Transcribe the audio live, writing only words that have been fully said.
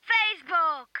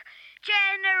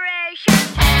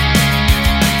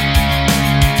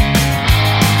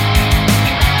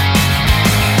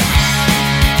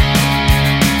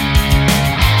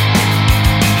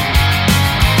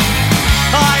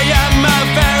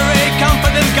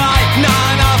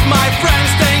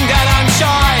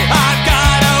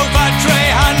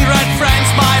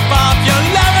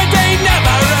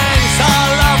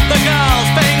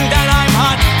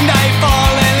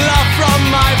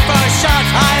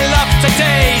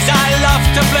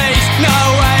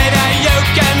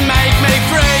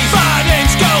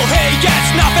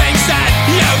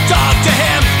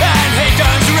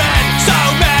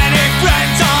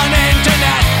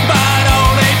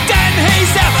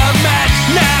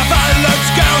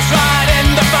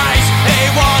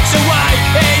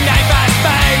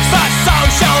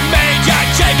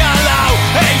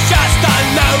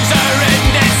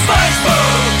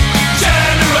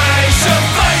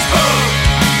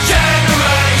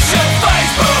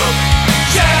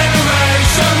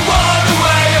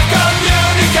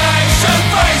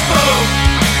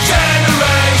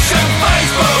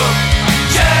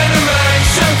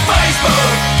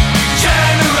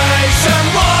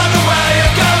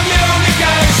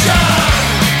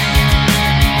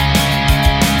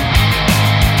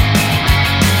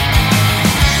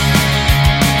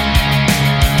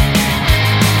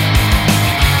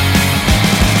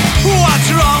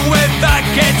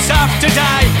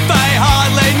today. They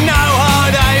hardly know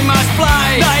how they must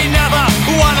play. They never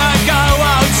wanna go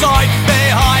outside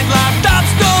behind laptops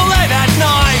till late at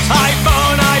night.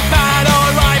 iPhone, iPad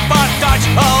or iPod Touch,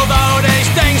 although these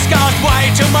things cost way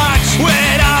too much.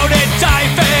 Without it they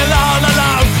feel all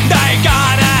alone. They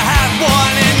gotta have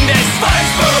one in this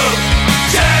Facebook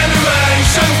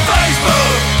generation.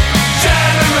 Facebook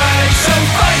generation.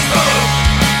 Facebook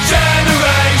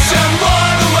generation.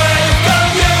 Run away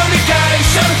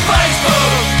communication.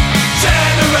 Facebook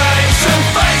generation.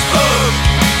 Facebook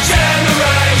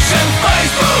generation.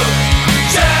 Facebook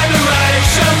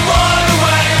generation. Run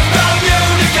away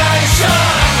communication.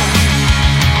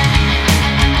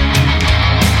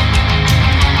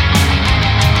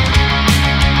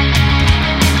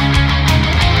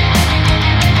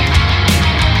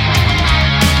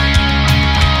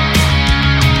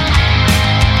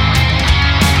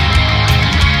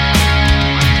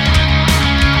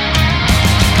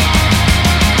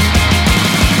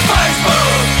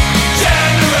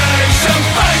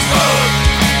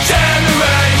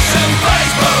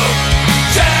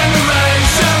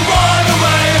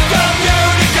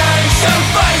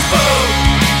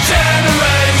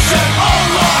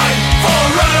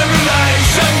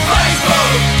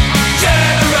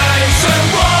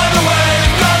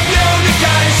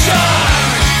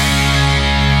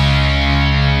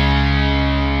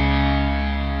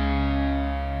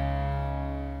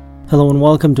 Hello and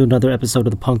welcome to another episode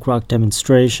of the Punk Rock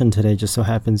Demonstration. Today just so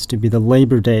happens to be the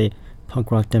Labor Day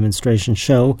Punk Rock Demonstration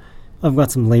show. I've got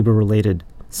some labor-related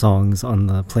songs on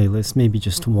the playlist, maybe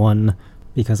just one,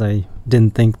 because I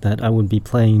didn't think that I would be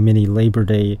playing many Labor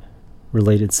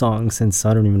Day-related songs, since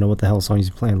I don't even know what the hell songs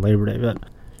you play on Labor Day, but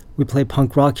we play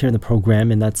punk rock here in the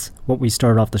program, and that's what we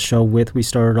started off the show with. We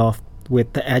started off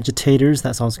with The Agitators.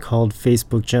 That song's called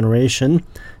Facebook Generation.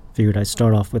 Figured I'd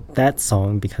start off with that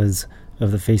song because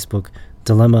of the Facebook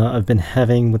dilemma I've been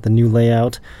having with the new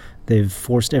layout. They've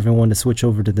forced everyone to switch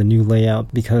over to the new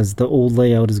layout because the old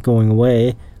layout is going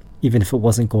away. Even if it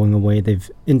wasn't going away, they've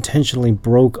intentionally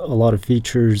broke a lot of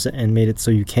features and made it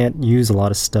so you can't use a lot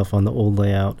of stuff on the old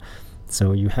layout.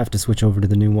 So you have to switch over to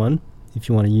the new one if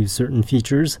you want to use certain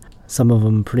features. Some of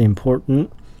them pretty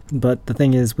important. But the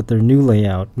thing is, with their new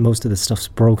layout, most of the stuff's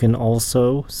broken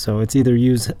also. So it's either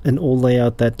use an old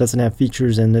layout that doesn't have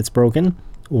features and it's broken,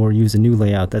 or use a new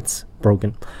layout that's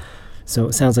broken. So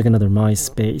it sounds like another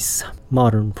MySpace.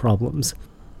 Modern problems.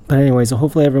 But anyway, so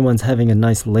hopefully everyone's having a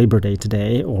nice Labor Day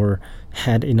today, or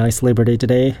had a nice Labor Day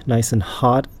today. Nice and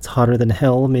hot. It's hotter than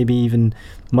hell, maybe even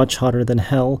much hotter than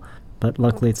hell. But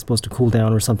luckily it's supposed to cool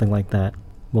down or something like that.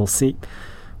 We'll see.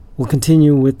 We'll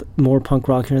continue with more punk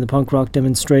rock here in the Punk Rock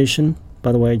Demonstration.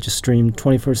 By the way, I just streamed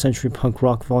 21st Century Punk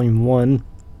Rock Volume 1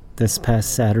 this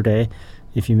past Saturday.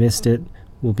 If you missed it,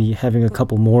 we'll be having a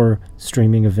couple more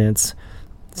streaming events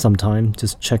sometime.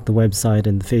 Just check the website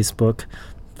and the Facebook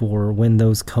for when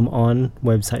those come on.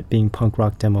 Website being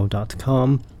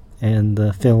punkrockdemo.com and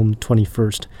the film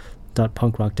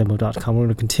 21st.punkrockdemo.com. We're going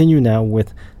to continue now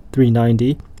with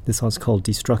 390. This song's called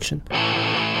Destruction.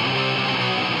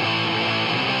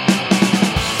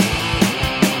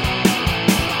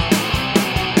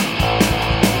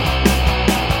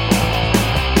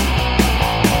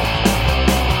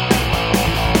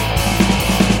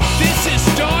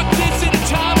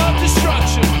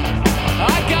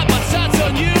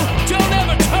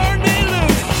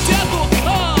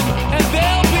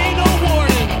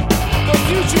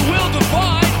 Will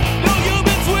divide, no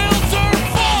humans will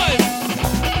survive.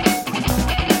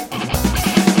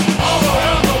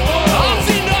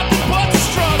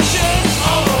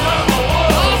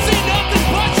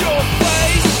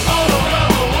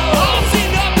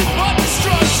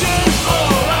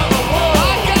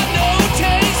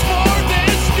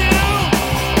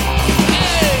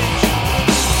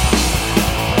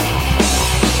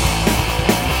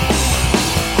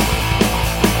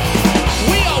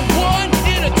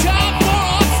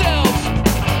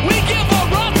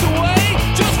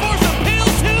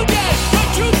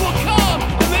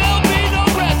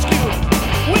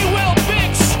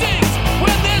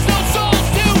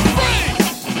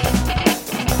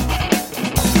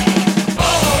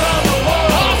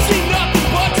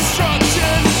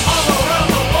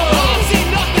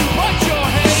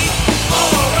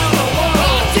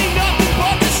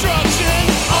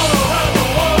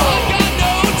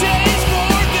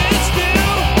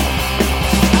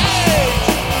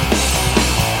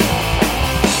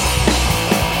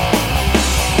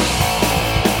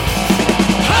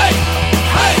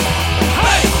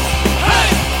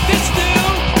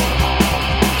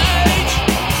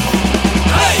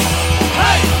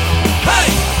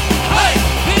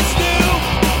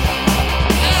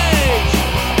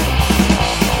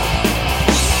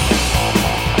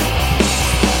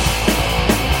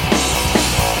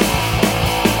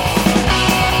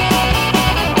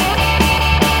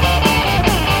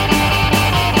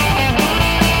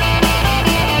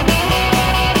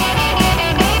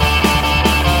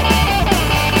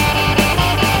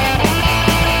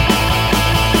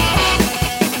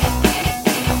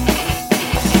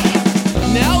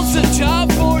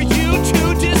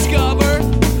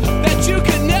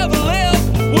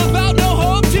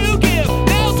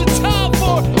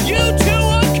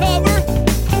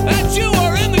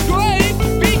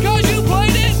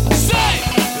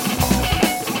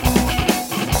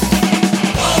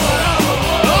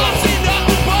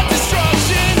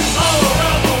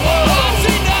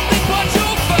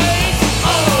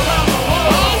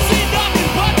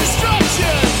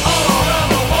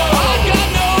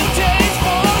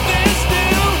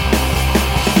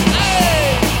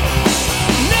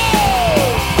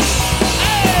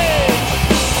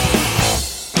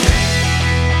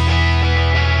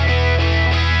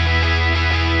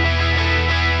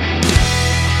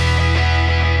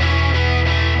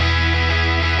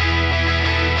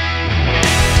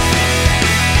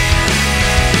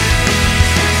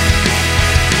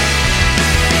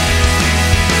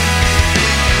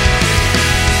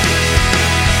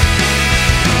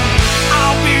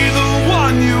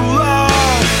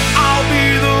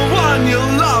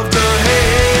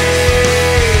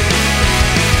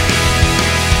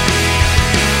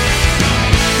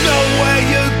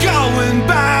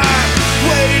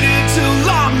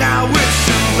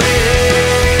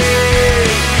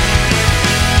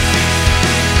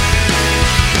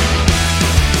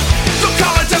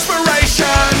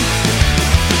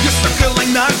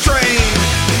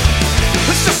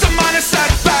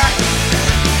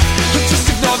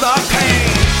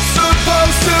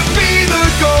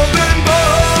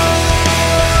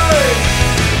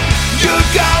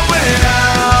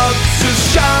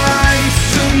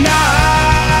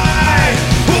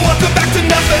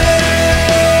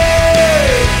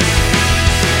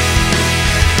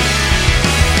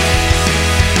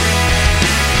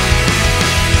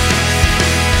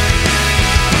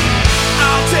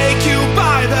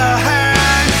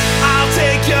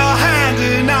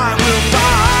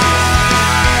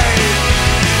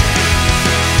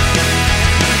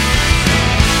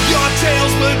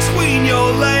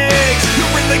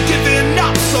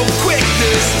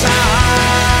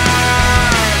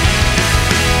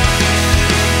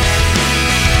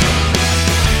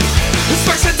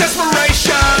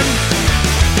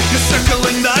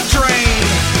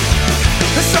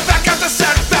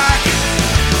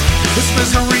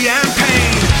 misery and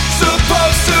pain.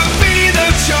 Supposed to be the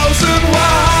chosen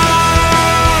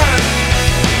one.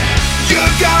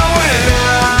 You're going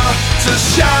out to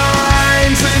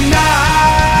shine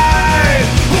tonight.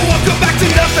 Welcome back to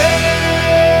nothing.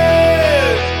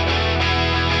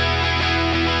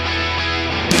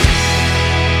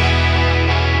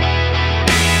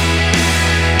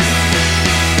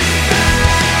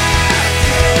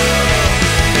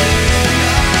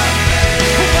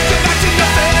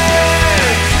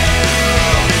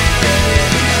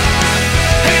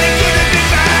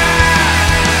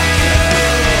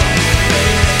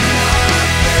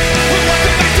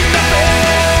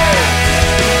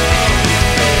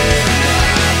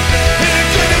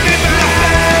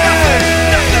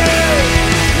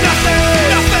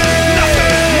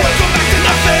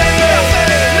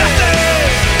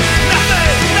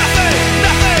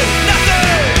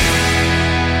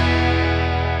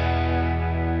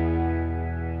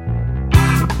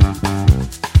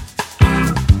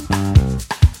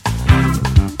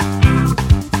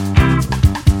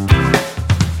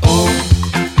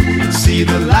 See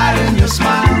the light in your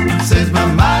smile, sets my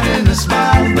mind in a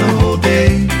smile the whole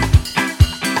day.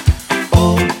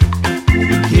 Oh,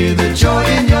 hear the joy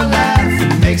in your laugh,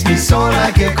 it makes me soar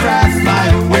like a craft, fly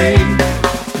away.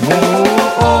 Whoa,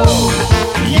 oh,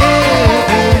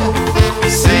 yeah,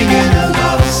 singing a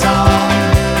love song.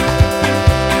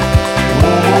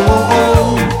 Whoa,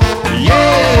 oh,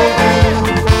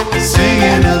 yeah,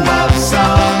 singing a love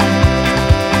song.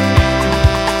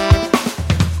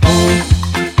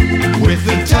 With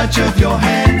the touch of your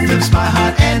hand, flips my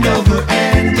heart end over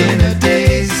end in a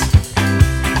daze.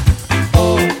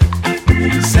 Oh,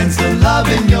 sense the love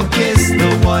in your kiss,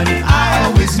 the one I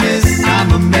always miss.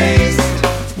 I'm amazed.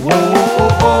 Whoa,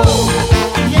 oh, oh,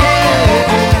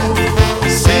 yeah,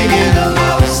 singing a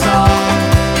love song.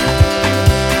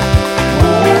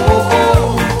 Whoa, oh,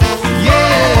 oh,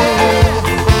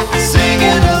 yeah,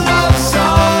 singing a love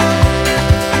song.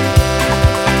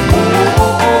 Whoa,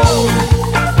 oh, oh.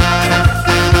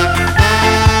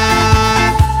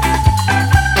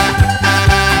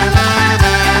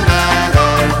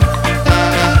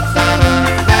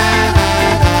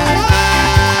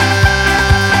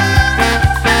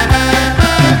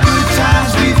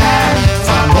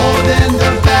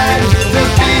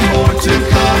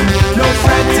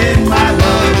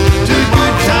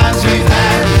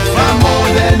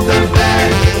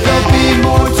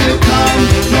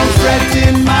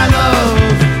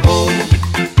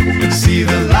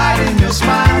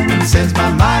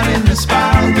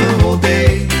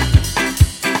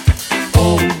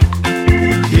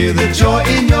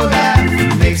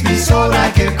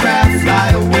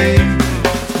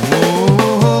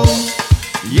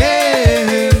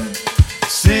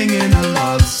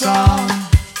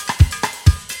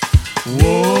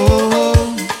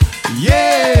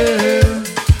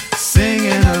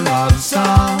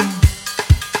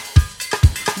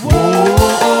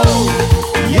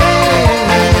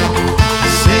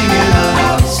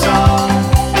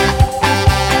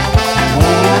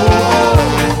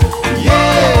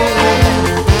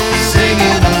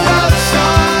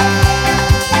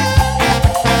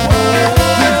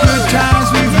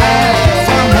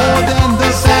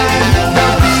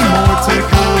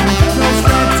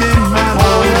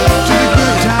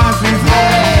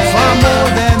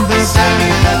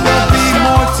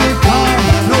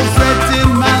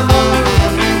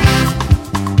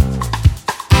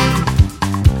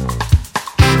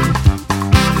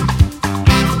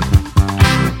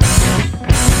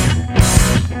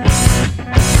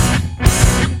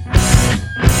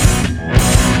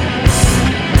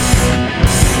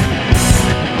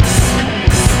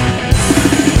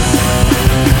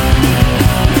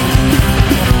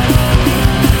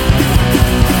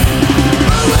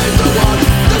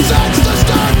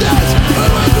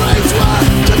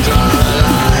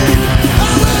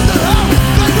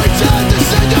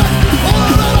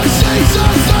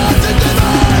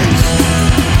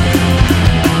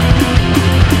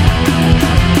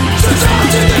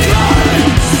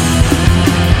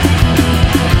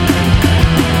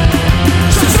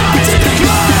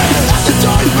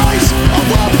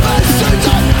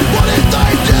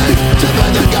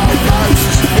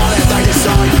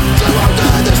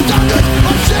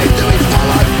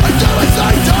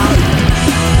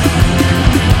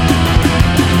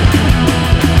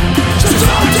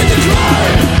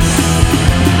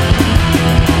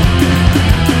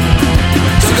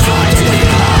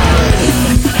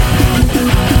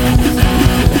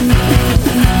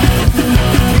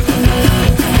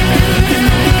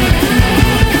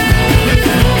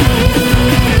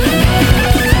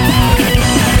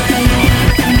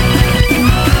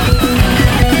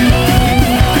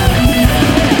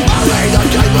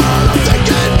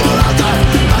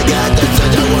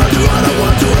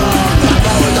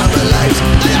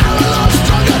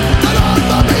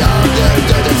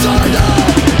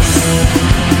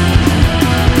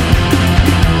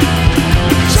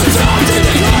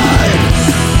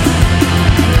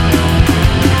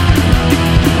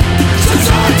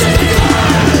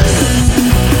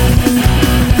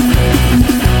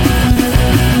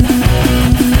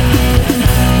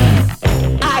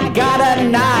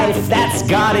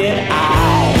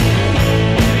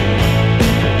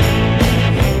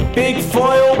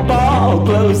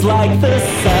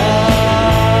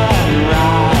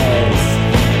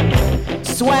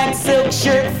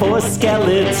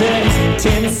 skeletons.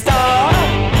 Tin Star,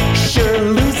 sure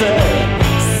loser.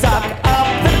 Suck up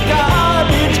the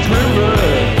garbage groover.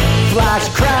 Flash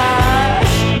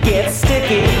crash, get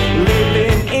sticky.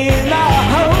 Living in a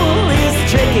hole is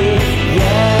tricky.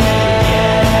 Yeah.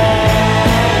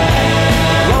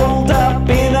 Rolled up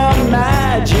in a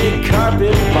magic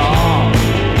carpet bomb.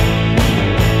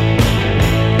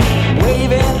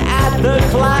 Waving at the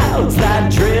clouds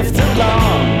that drift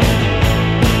along.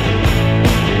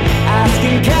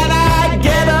 Asking, can I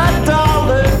get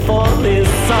 $1 for this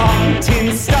song?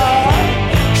 Tin Star,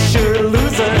 sure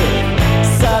loser.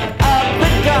 Suck up the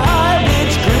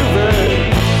garbage groover.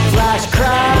 Flash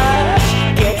crash,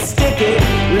 get sticky.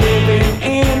 Living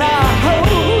in a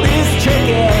hole is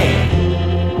tricky.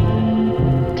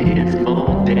 Dismal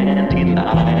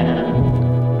dandelion.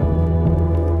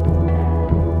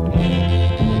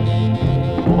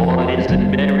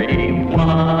 Boysenberry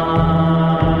wine.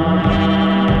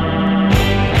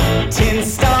 Tin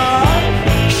Star,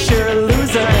 sure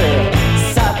loser.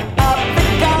 Suck up the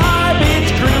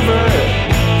garbage groover.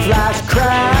 Flash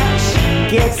crash,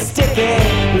 get sticky.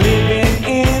 Living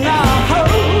in a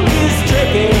hole is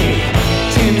tricky.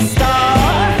 Tin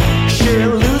Star, sure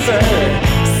loser.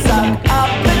 Suck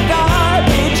up the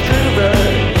garbage groover.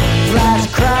 Flash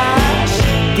crash,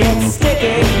 get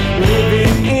sticky.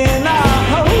 Living in a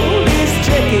hole is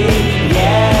tricky.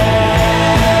 Yeah.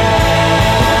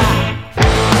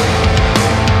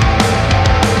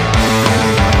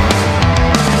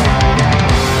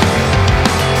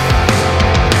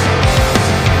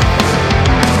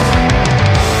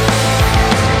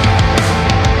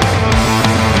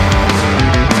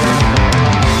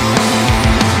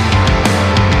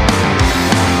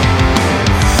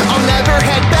 I'll never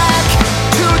head back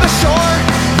to the shore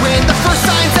when the first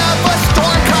signs of a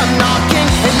storm come knocking.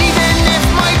 And even if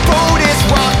my boat is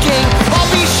rocking, I'll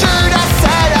be sure to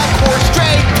set a course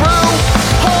straight through.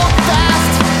 Hold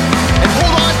fast and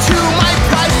hold on to my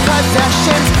prized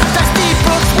possessions. Dusty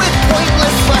books with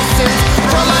pointless lessons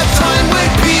from a time when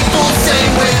people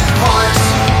sang with heart.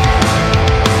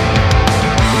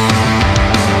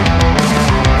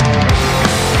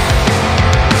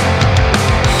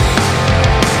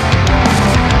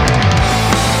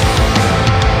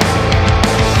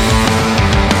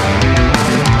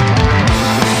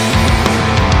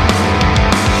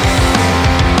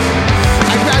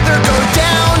 I'd rather go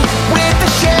down with the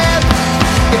ship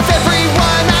if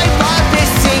everyone I love is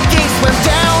sinking. Swim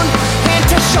down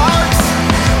into sharks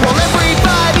while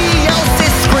everybody else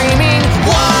is screaming,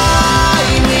 why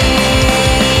me?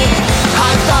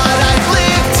 I thought I'd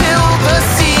live till the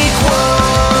sequel.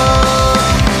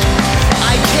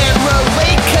 I can't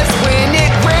relate 'cause when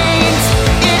it rains,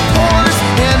 it pours,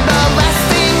 and the last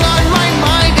thing on my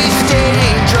mind is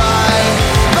staying dry.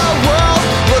 The world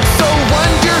looks so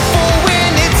wonderful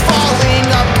when it's falling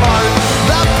apart.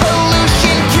 The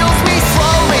pollution kills me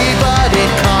slowly, but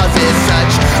it causes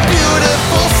such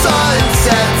beautiful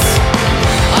sunsets.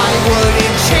 I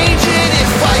wouldn't change it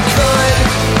if I could.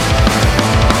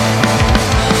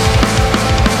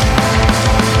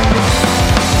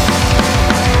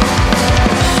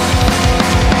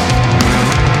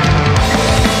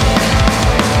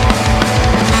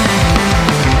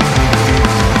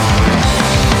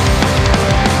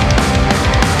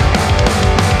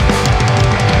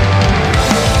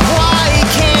 Why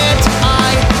can't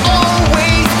I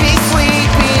always be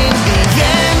sleeping? The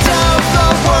end of the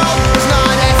world is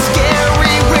not as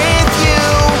scary with you.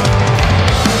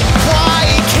 Why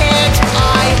can't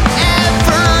I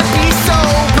ever be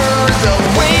sober? The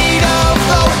weight of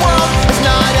the world is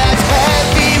not as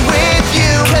heavy with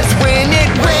you. 'Cause when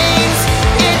it rains,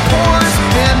 it pours,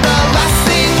 and the last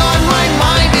thing on my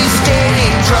mind is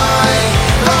staying dry.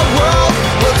 The world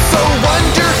looks so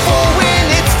wonderful when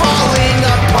it's falling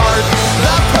apart.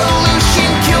 The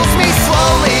pollution kills me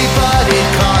slowly, but it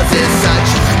causes such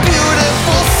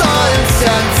beautiful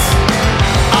sunsets.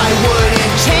 I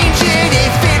wouldn't change it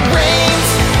if it rains,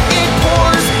 it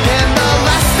pours, and the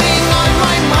last thing on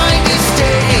my mind is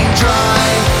staying dry.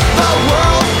 The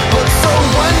world looks so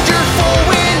wonderful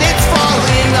when it's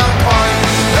falling apart.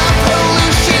 The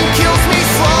pollution kills me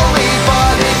slowly,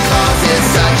 but it causes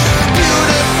such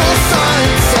beautiful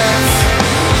sunsets.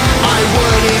 I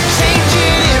wouldn't change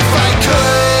it if I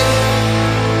could.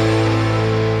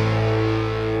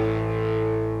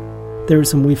 There was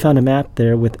some We Found a Map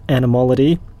there with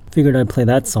Animality. Figured I'd play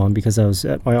that song because I was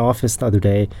at my office the other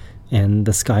day and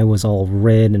the sky was all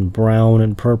red and brown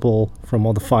and purple from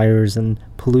all the fires and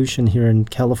pollution here in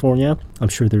California. I'm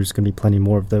sure there's going to be plenty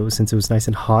more of those since it was nice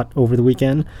and hot over the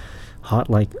weekend. Hot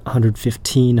like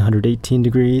 115, 118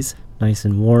 degrees, nice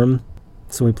and warm.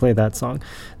 So we played that song.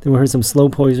 Then we heard some Slow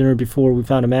Poisoner before we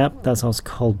found a map. That song's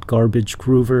called Garbage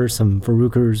Groover. Some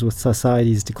Varukers with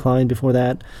Society's Decline before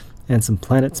that. And some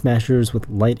Planet Smashers with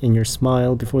Light in Your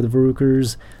Smile before the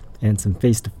Varukers. And some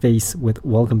Face to Face with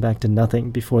Welcome Back to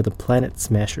Nothing before the Planet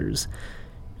Smashers.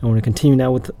 I want to continue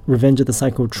now with Revenge of the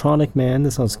Psychotronic Man.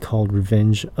 This song's called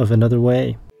Revenge of Another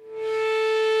Way.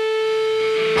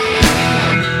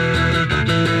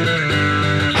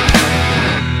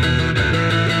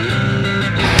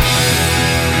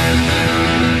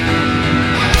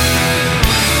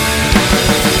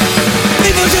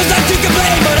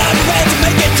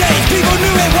 People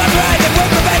knew it was right, they were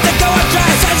prepared to go on try.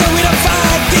 So we don't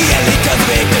fight the elite cause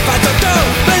we fight, so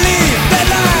don't believe their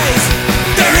lies.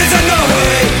 There is no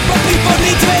way, but people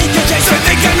need to make a change. So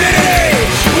the community,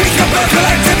 we can work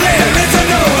collectively. There is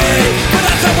no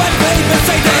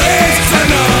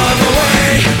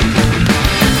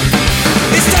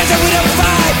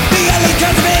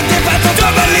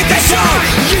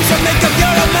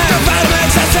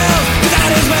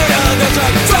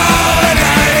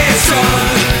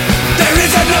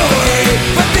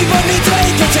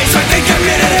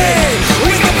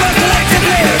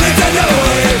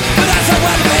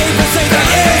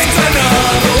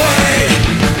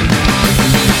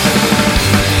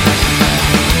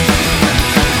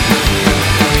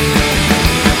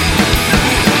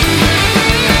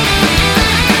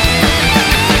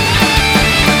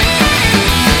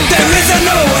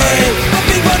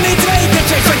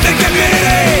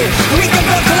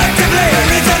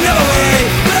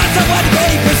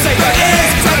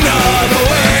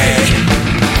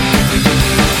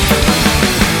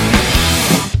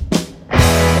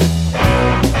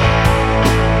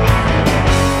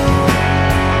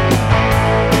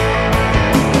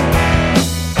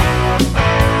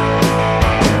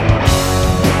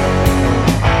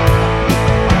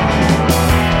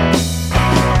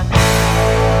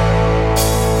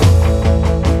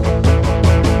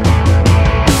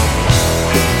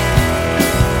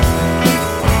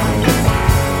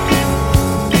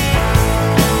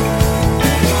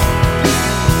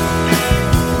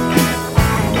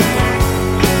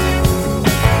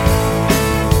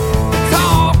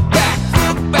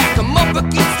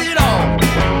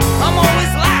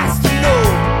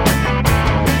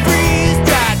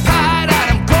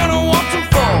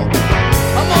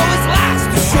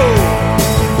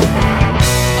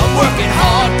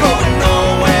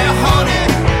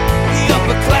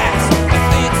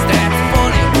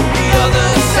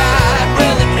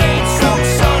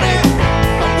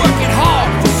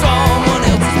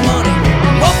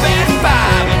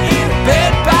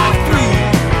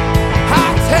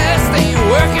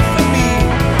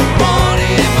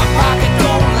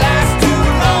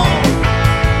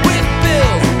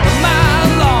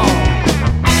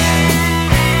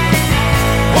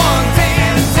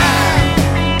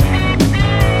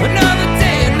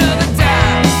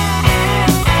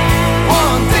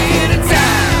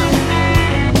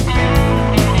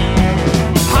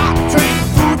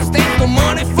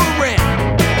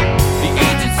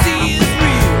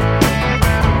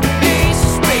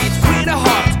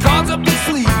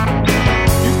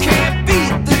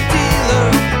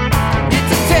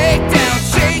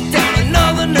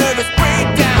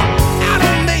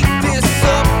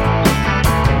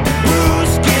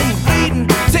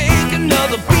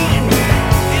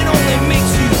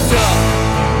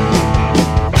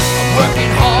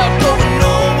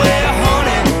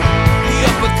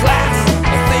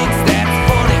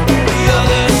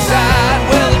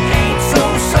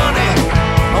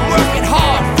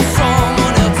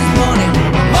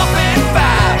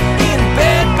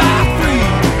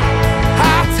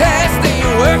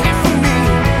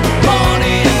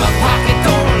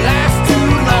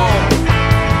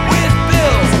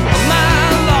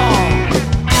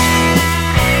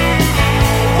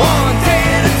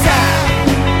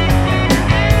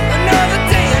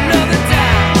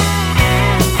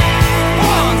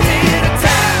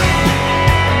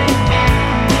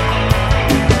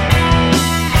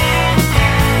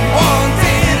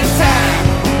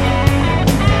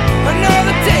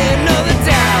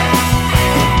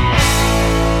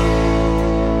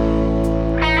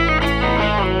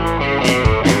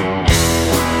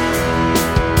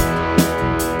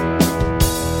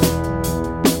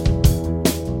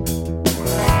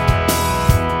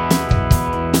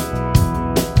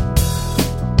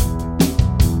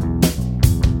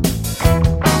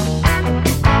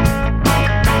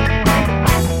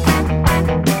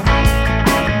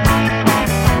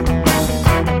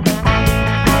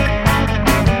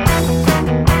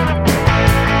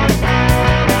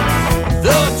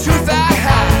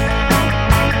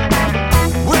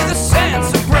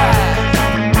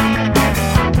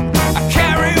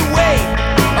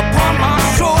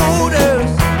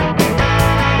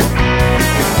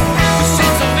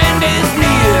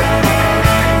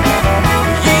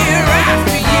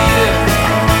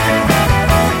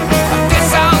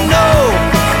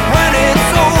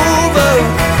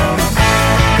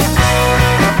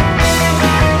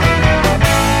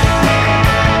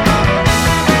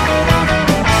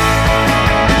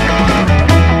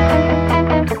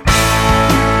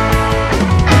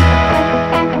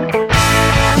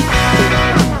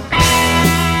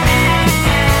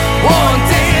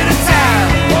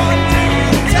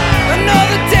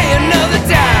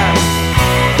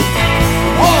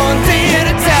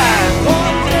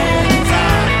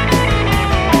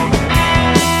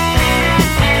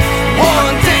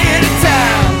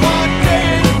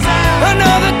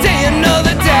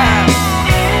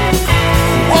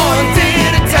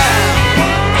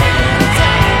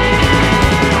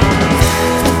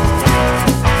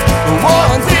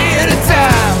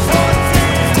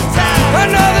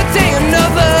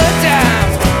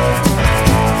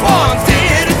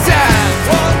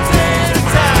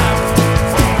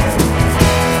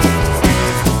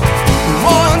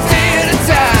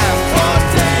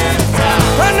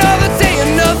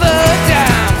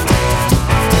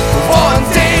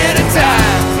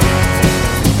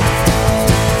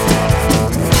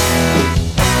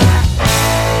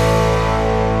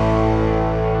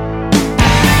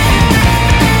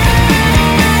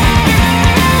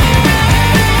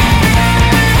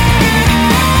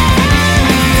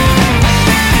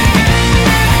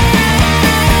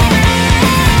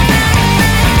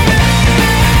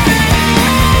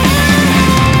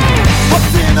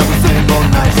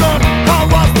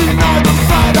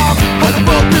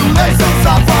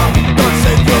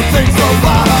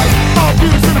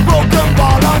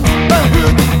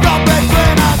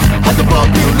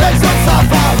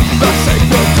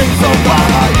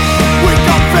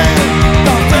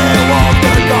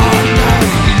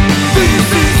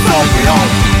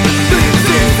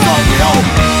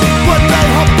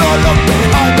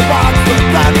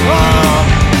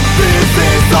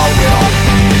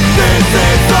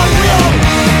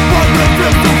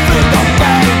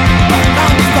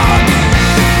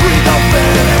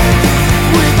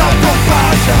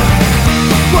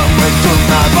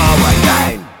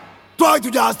try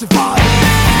to justify.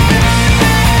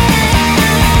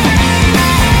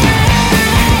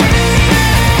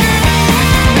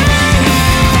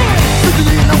 Sitting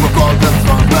in our golden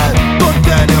throne bed,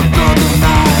 continue to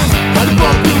deny that the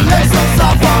population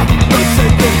suffer. They say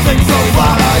they think so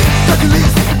right, that at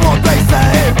least what they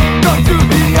say, not to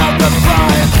the other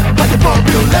side. That the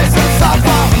population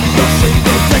suffer. They say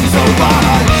they think so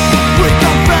right. We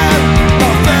can bear the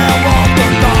fear of the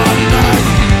darkness.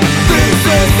 This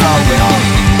is so real.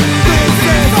 This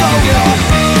is so real.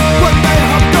 When they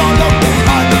have gone up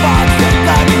behind the box and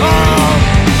that home.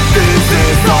 This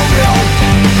is so real.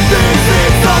 This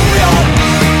is so real.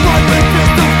 Why we feel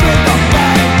to feel the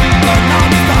pain, but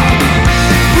non-stop.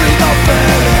 Without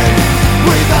feeling,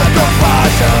 without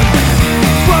compassion.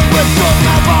 When we should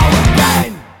never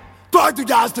again try to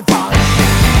justify.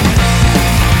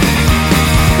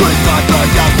 We try to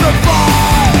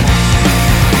justify.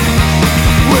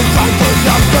 We try to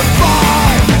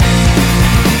justify.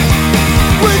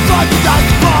 We try to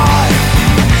justify.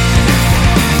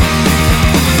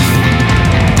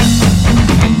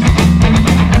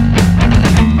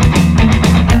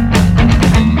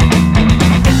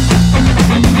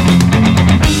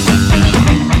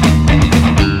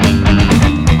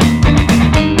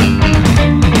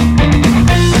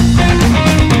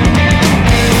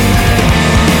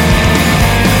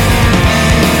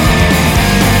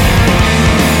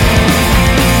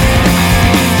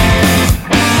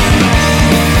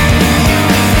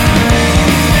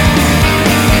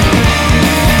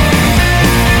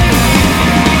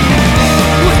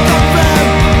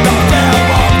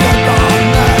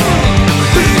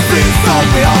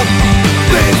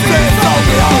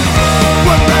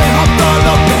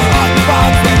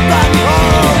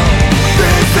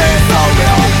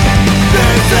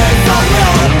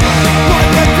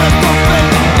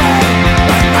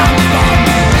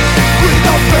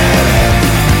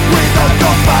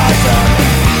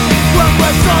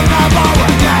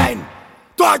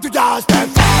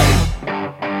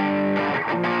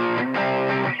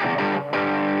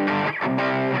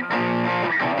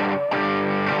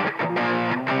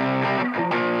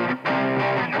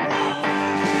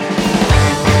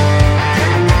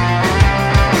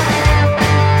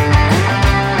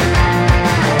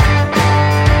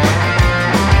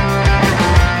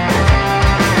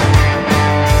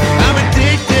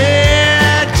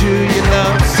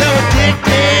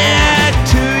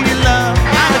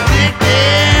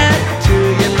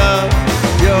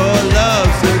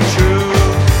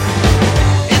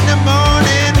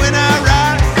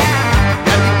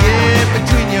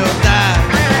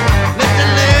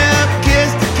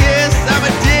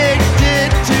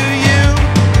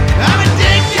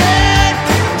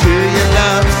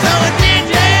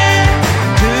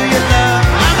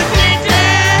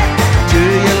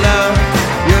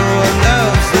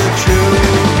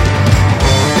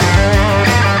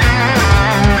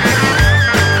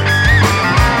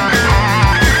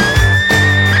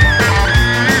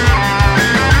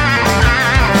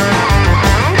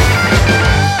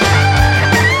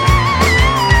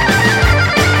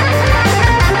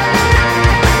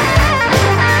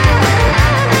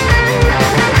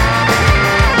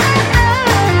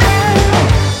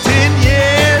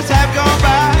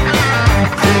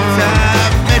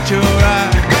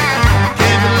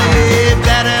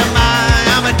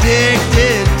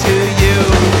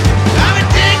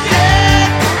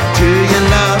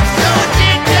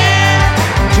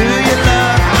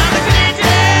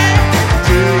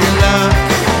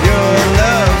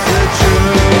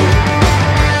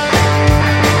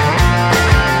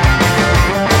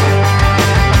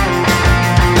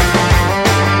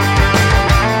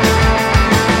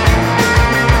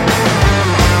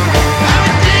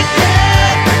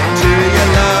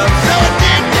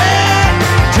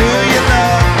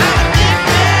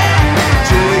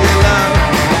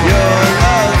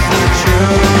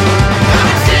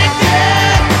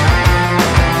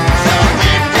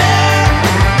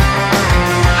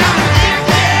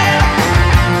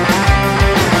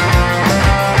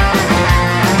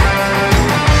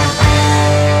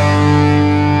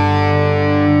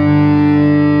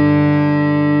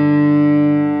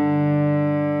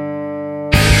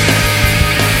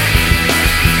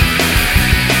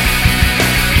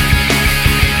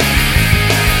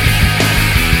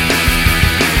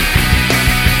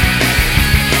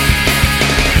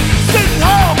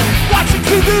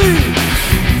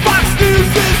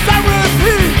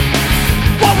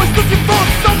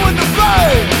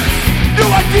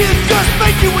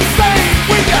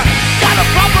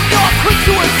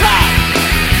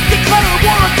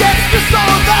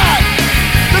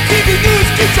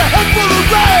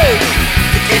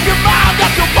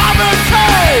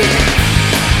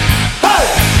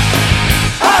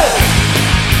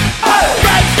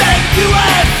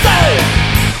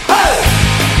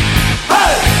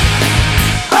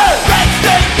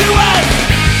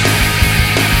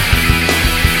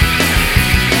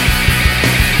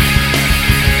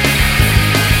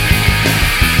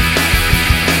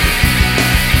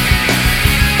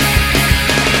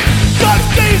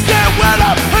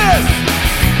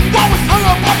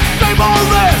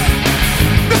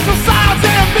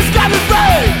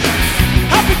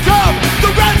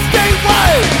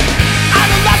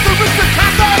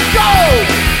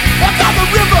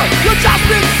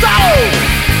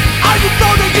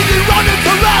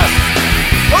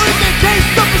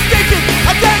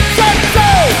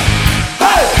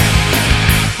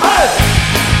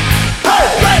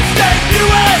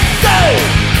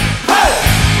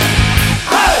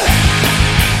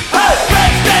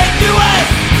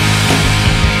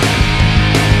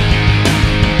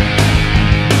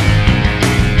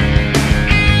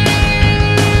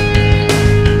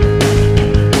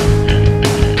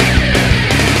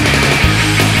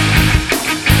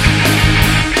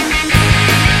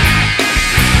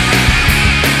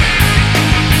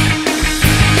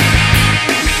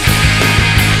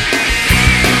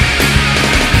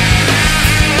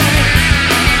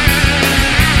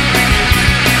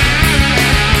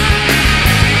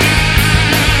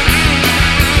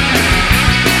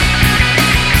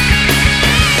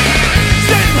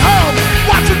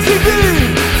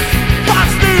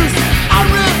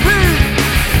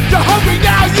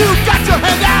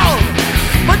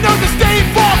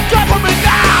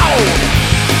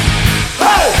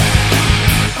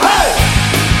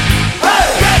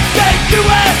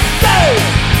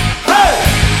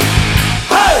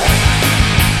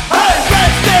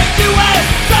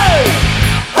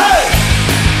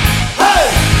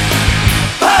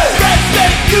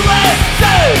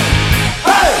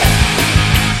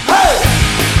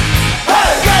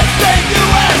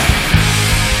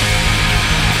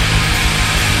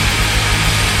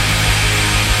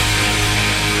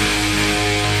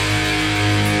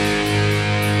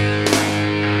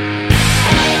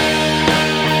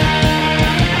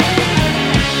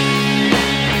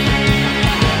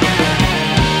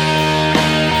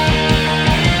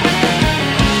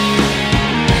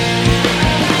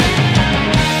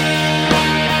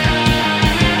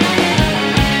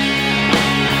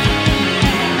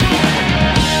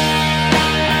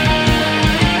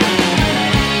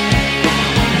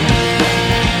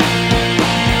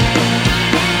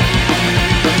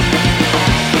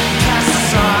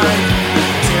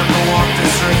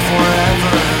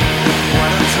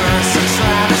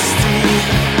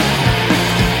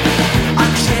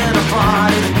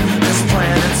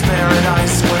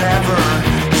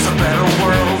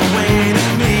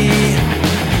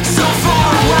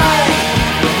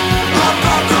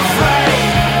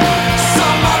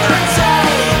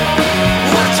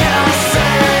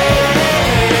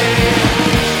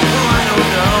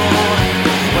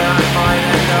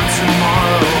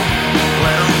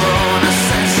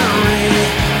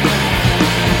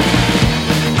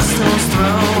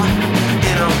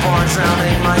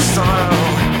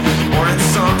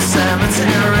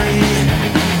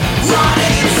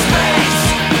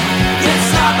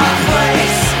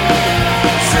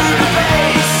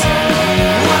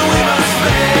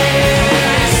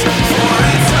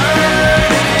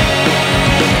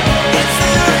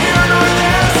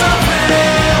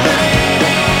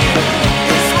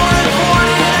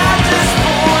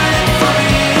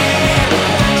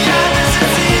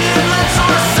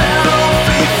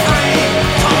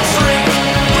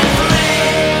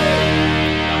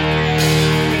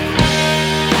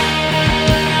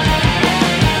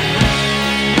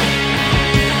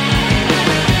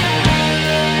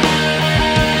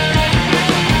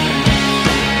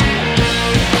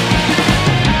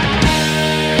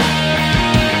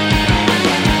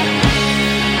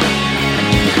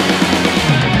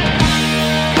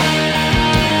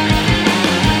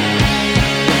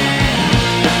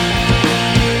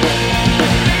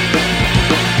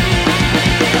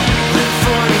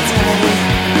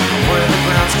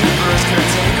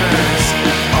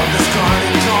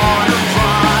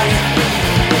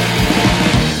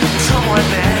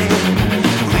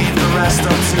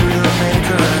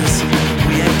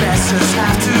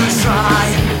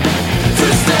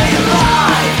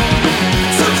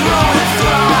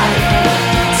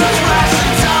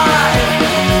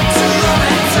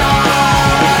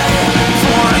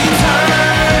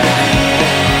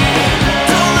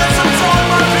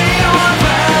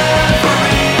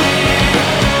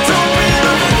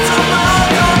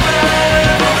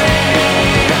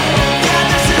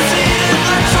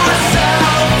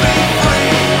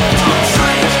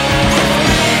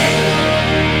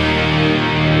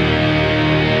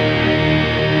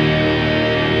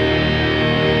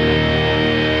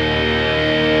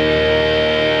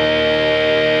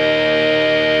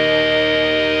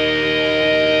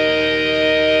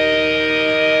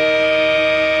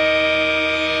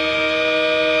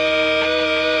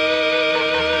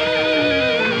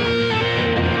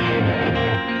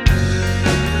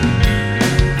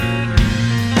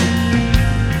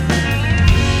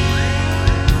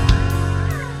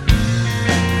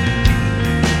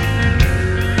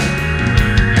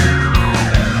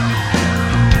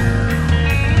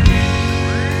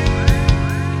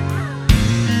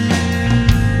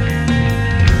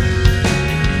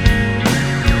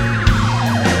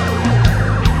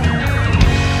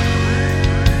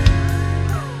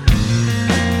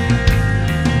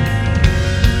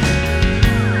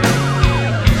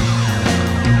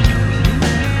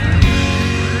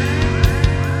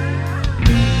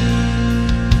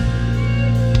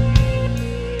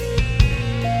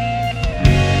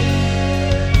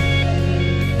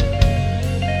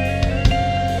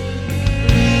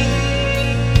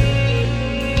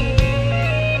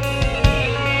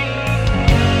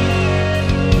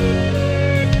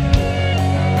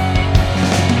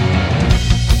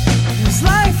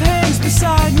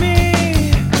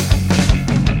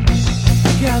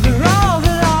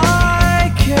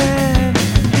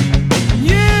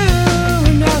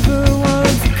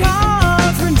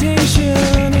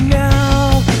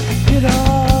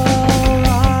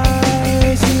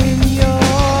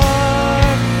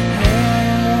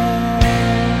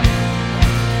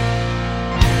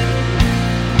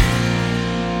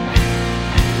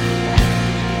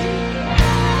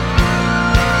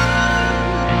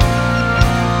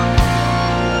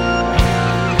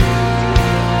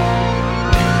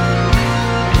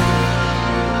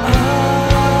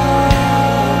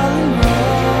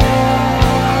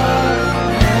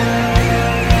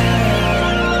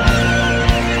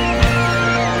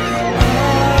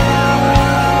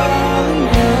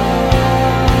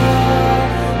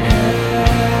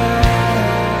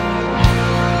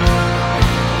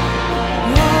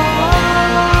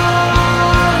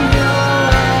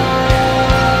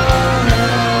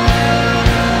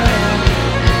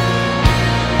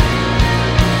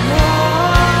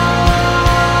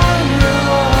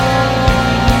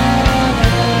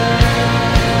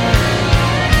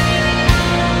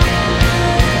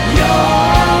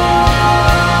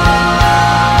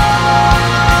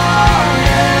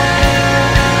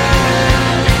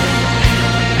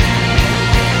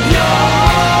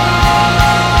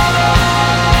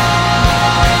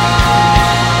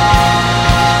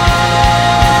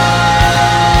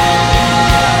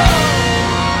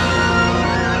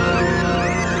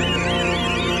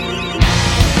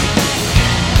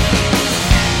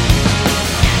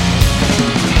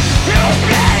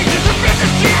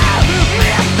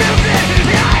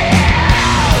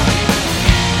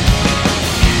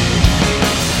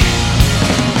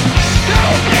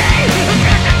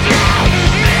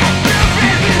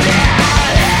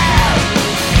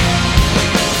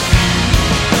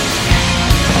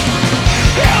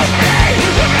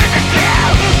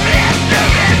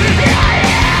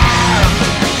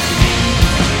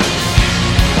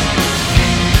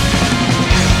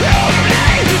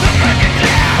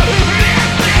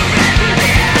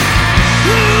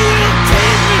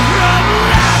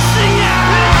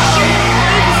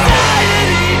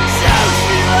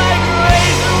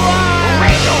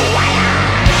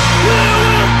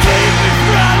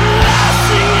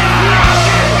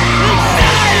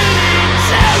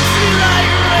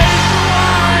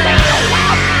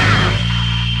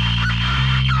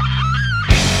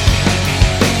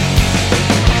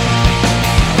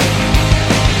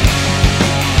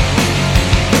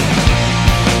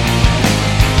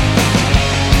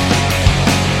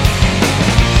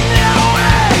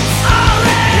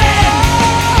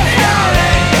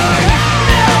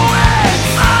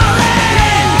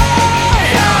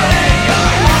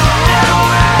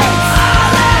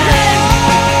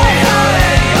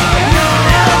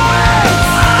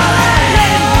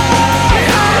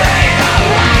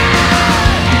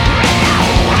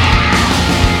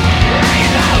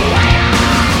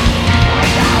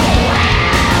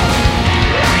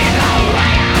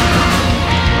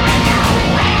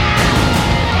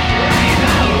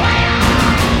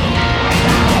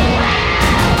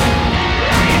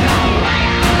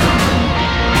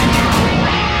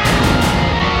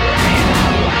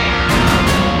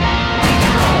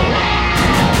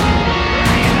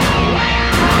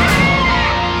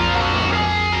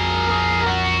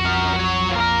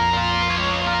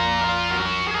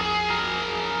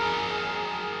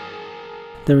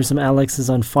 There were some Alex is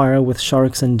on Fire with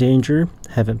Sharks in Danger.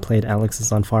 Haven't played Alex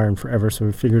is on Fire in forever, so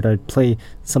we figured I'd play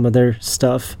some of their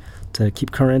stuff to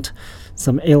keep current.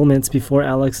 Some Ailments before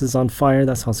Alex is on Fire.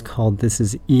 That song's called This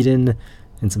Is Eden.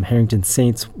 And some Harrington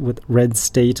Saints with Red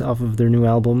State off of their new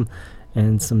album.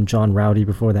 And some John Rowdy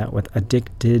before that with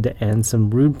Addicted. And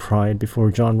some Rude Pride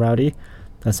before John Rowdy.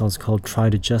 That song's called Try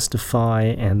to Justify.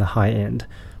 And The High End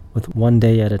with One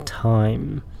Day at a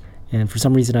Time. And for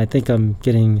some reason I think I'm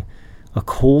getting a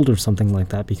cold or something like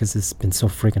that because it's been so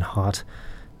freaking hot.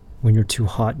 When you're too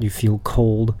hot, you feel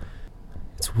cold.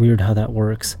 It's weird how that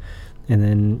works. And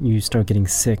then you start getting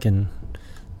sick and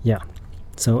yeah.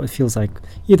 So it feels like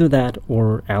either that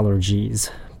or allergies.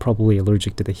 Probably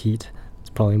allergic to the heat. It's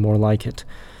probably more like it.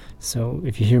 So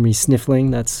if you hear me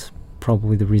sniffling, that's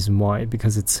probably the reason why,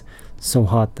 because it's so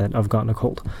hot that I've gotten a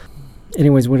cold.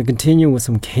 Anyways, we're going to continue with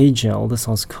some K-Gel. This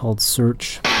song's called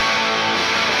Search.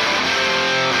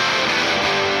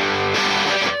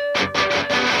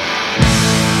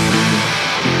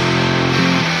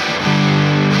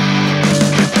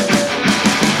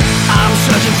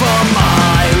 For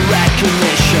my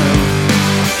recognition,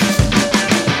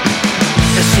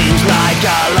 it seems like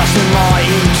I lost in my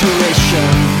intuition.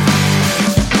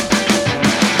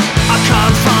 I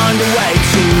can't find a way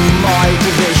to my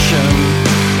division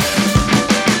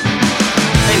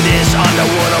in this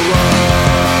underwater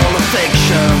world of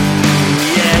fiction.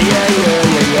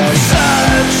 Yeah.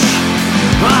 Search,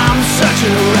 I'm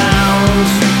searching around.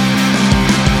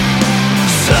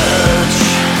 Search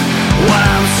what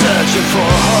I'm searching for.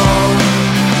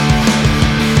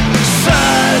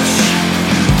 Search,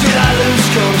 did I lose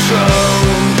control?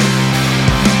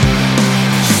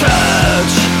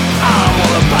 Search, I'm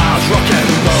all about rock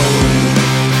and roll.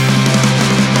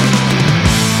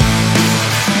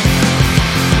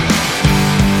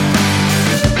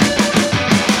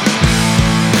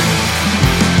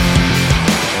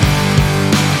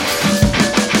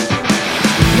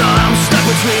 Now I'm stuck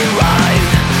between right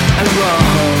and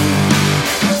wrong.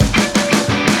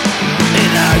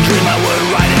 I dream I would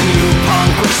write a new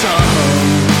punk rock song.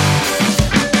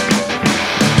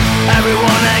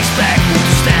 Everyone expect me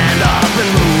to stand up and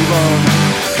move on.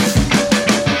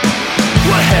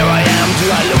 Well, here I am, do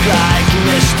I look like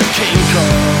Mr. King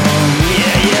Kong?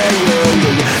 Yeah.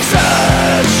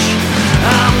 Search,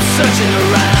 I'm searching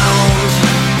around.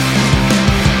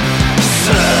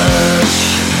 Search,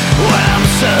 what I'm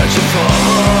searching for.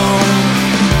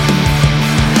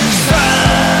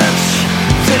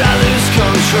 Did I lose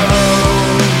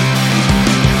control?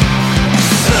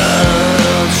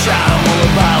 Search, I'm all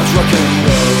about rock and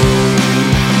roll.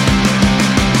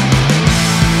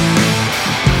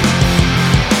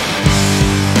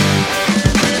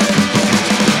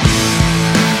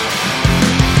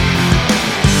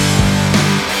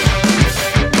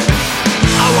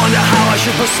 I wonder how I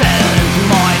should present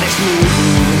my next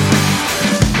move.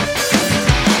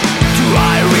 Do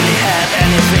I really have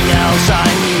anything else I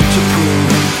need to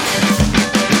prove?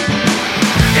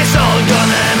 It's all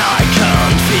gone and I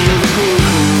can't feel the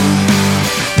groove.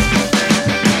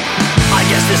 I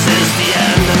guess this is the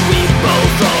end and we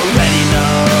both already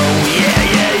know. Yeah.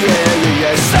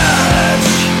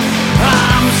 Search,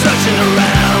 I'm searching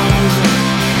around.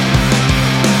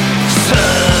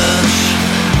 Search,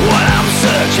 what I'm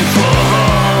searching for.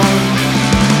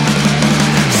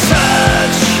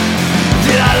 Search,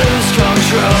 did I lose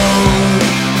control?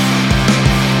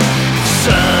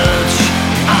 Search,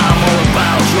 I'm all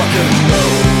about rock and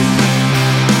roll.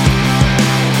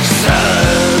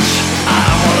 Search,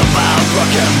 I'm all about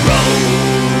rock and roll.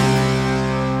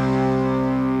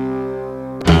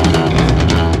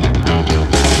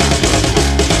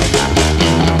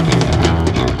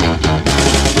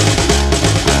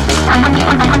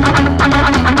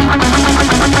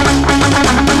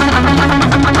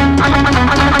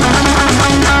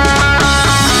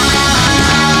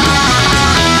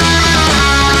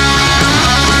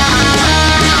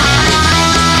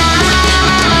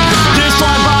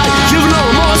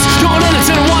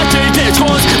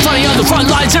 The front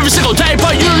lines every single day,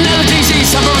 but you never DC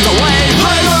summer of the way.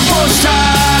 Labor force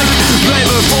tag,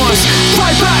 labor force,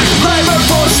 fight back. Labor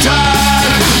force tag,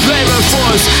 labor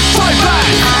force, fight back.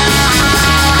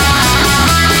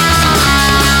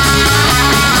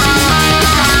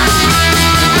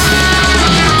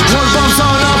 Water bombs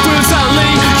on up through the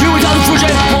valley. You were down the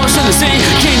Fuji, force in the sea.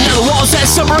 King of the walls that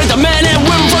separate the men and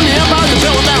women from the empire that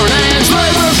built their names.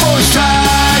 Labor force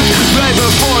tag, labor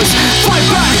force, fight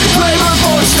back. Labor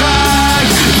force tag,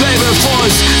 labor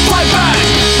force, fight back.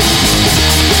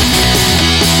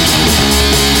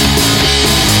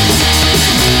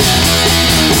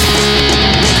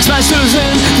 Smash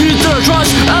Susan,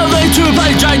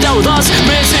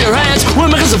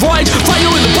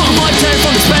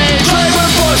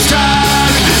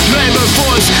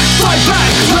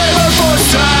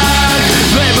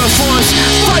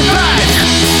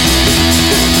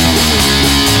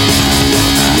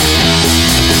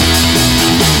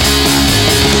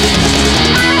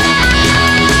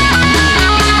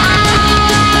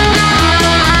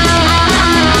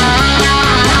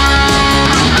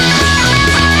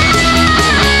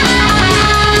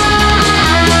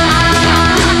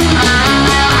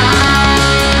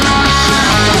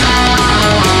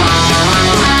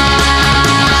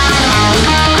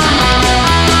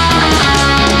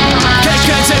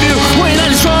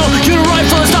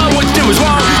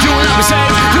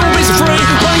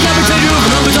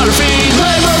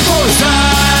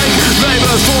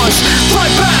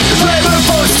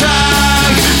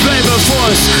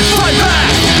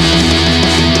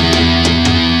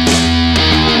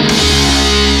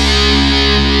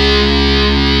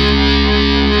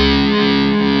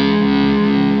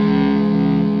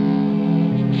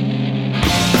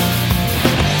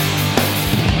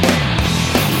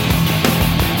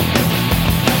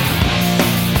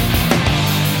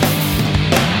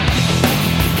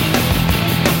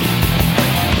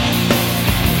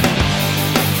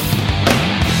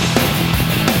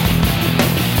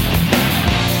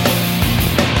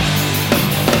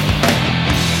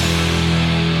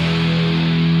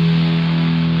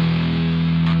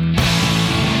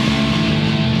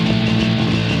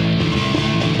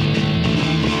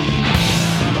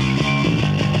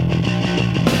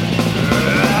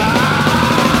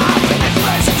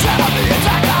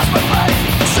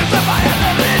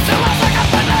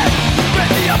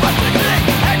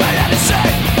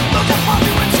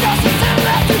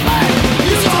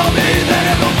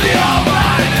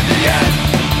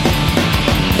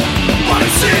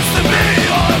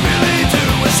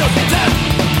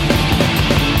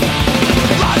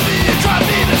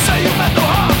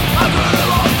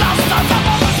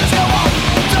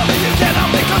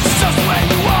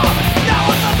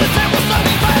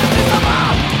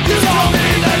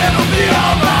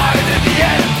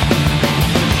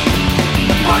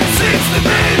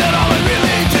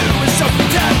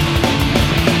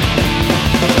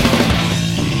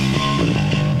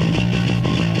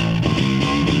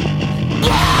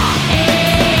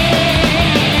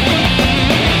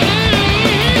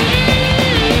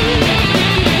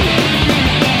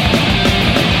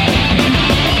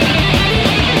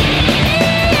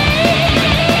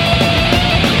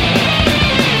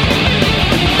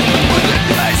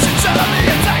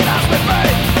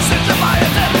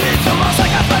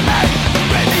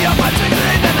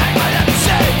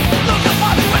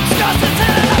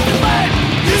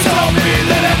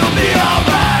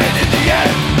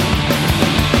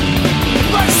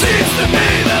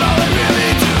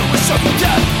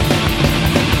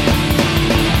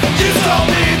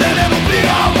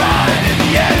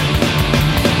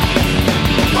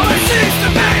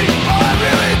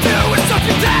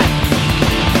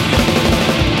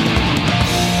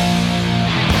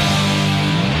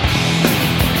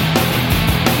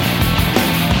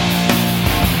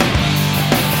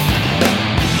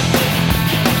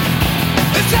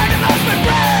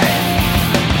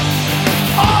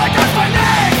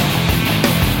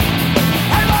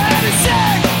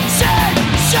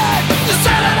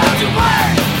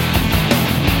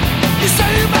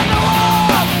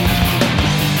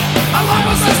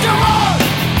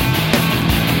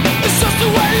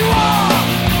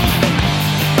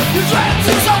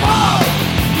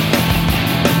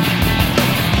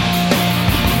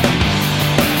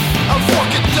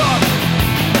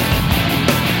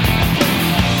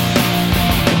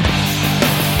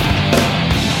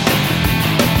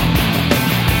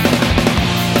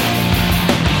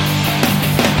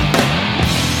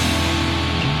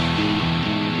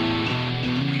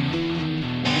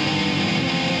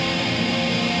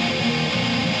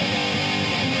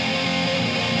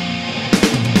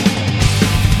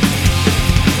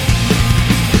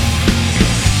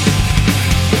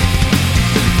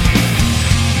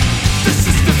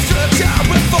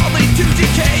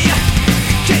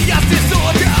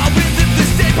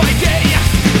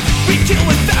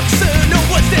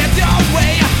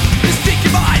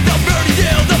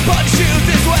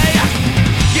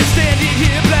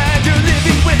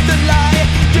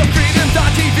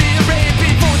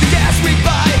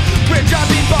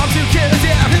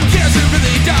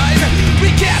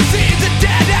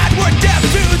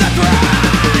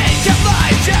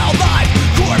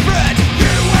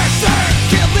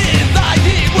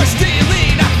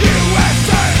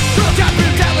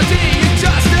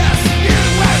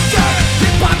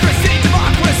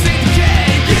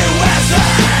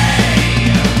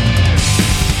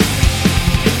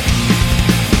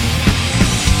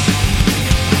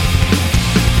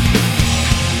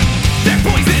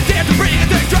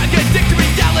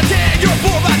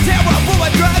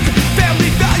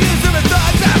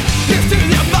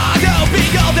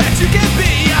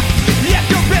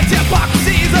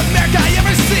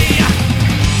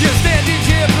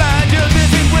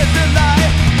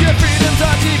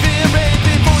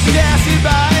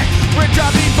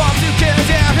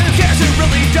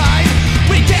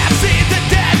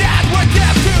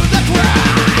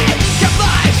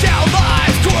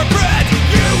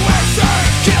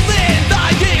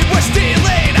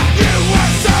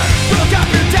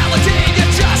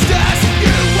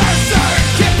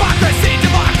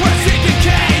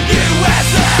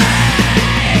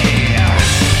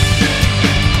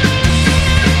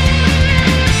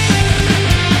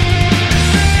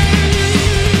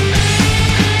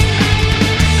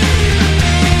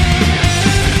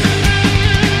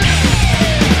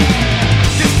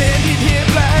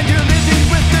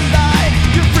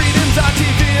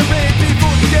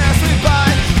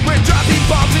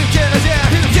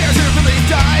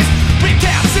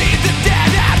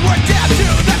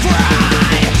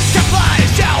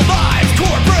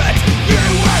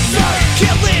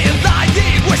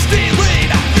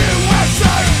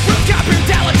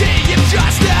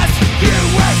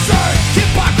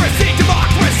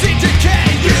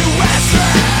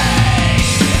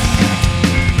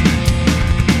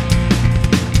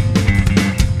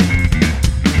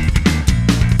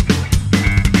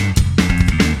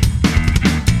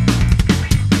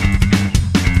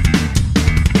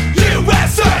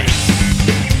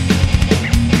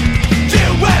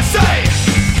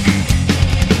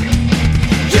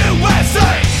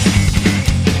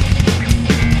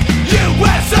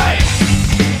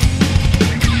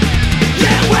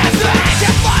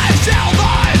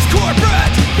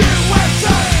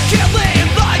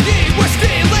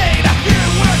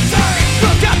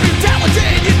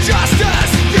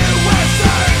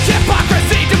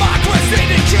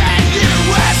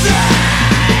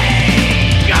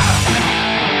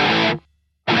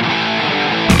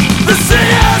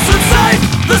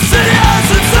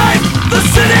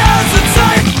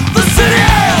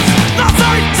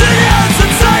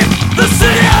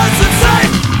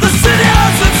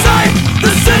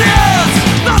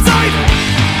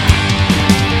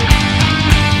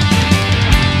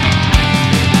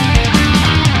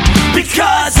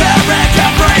 Because air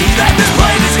can't breathe and this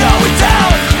plane is going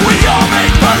down. We all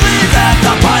make believe that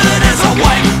the pilot is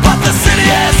awake, but the city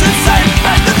is insane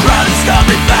and the crowd is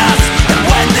coming fast. And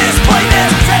when this plane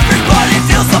ends, everybody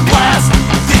feels the blast.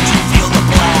 Did you feel the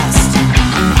blast?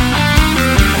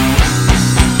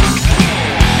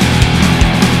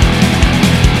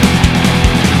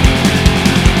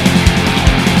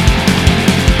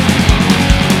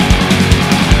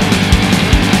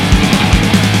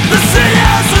 The city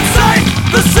is insane.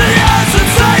 The city is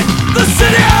insane. The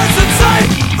city is insane.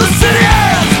 The city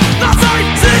is nothing.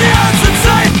 City is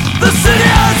insane. The city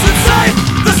is insane.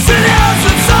 The city is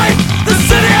insane. The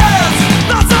city is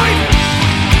nothing.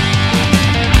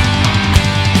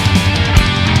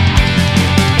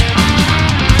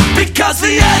 Because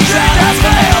the engine has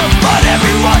failed, but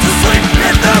everyone's asleep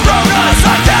in their own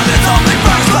assigned cabins. Only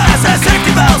first class has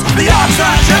safety bells. The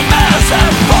oxygen masks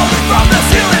have fallen from the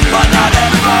ceiling, but not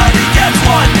everybody gets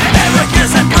one. Eric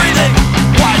isn't breathing.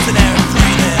 Why isn't Eric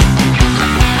breathing?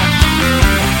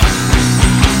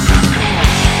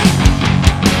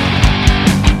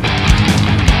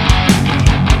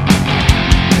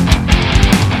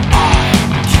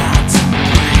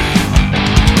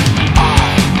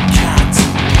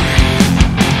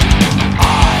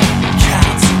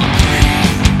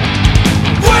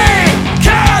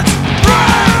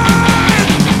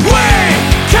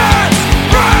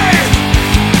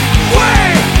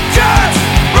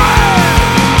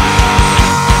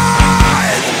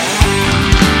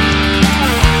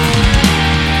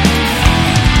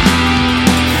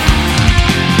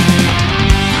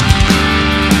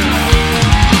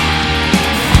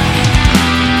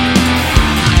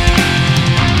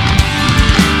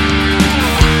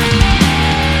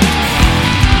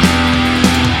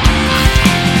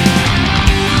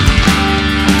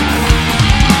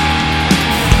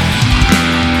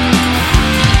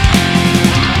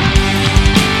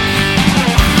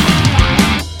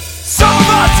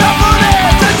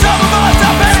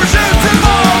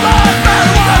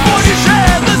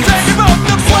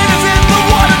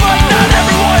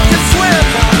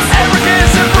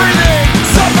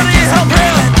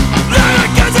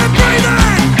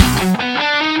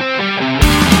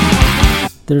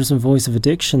 There's some Voice of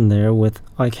Addiction there with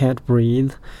I Can't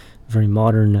Breathe. Very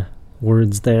modern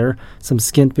words there. Some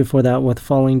Skint before that with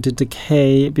Falling to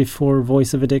Decay before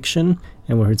Voice of Addiction.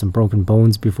 And we heard some Broken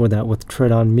Bones before that with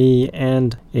Tread on Me,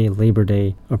 and a Labor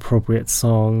Day appropriate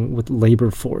song with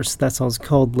Labor Force. That song's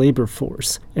called Labor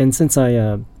Force. And since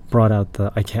I brought out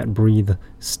the I Can't Breathe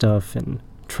stuff and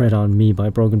Tread on Me by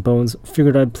Broken Bones,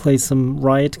 figured I'd play some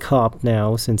Riot Cop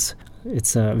now, since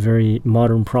it's a very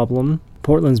modern problem.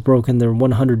 Portland's broken their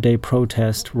 100-day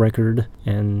protest record,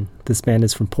 and this band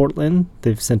is from Portland.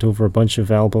 They've sent over a bunch of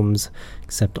albums,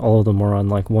 except all of them are on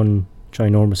like one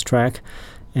ginormous track,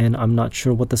 and I'm not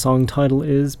sure what the song title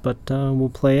is, but we'll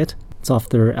play it. It's off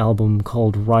their album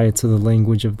called Riots of the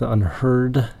Language of the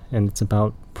Unheard, and it's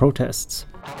about protests.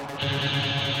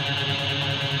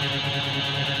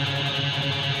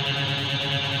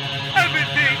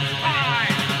 Everything's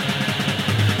fine.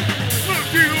 Look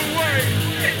you away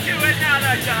into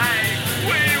another day.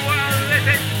 We will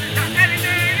listen to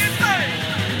anything you say.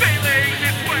 Feeling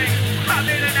this way, I'm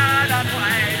in another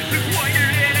place. What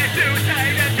you're here to say,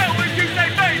 there's no one to say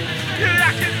face. Your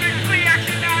action means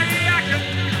reaction, not reaction.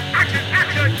 Action,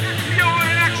 action. Your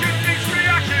action means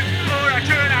reaction. Or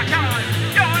action, action.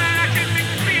 Your action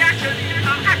means reaction.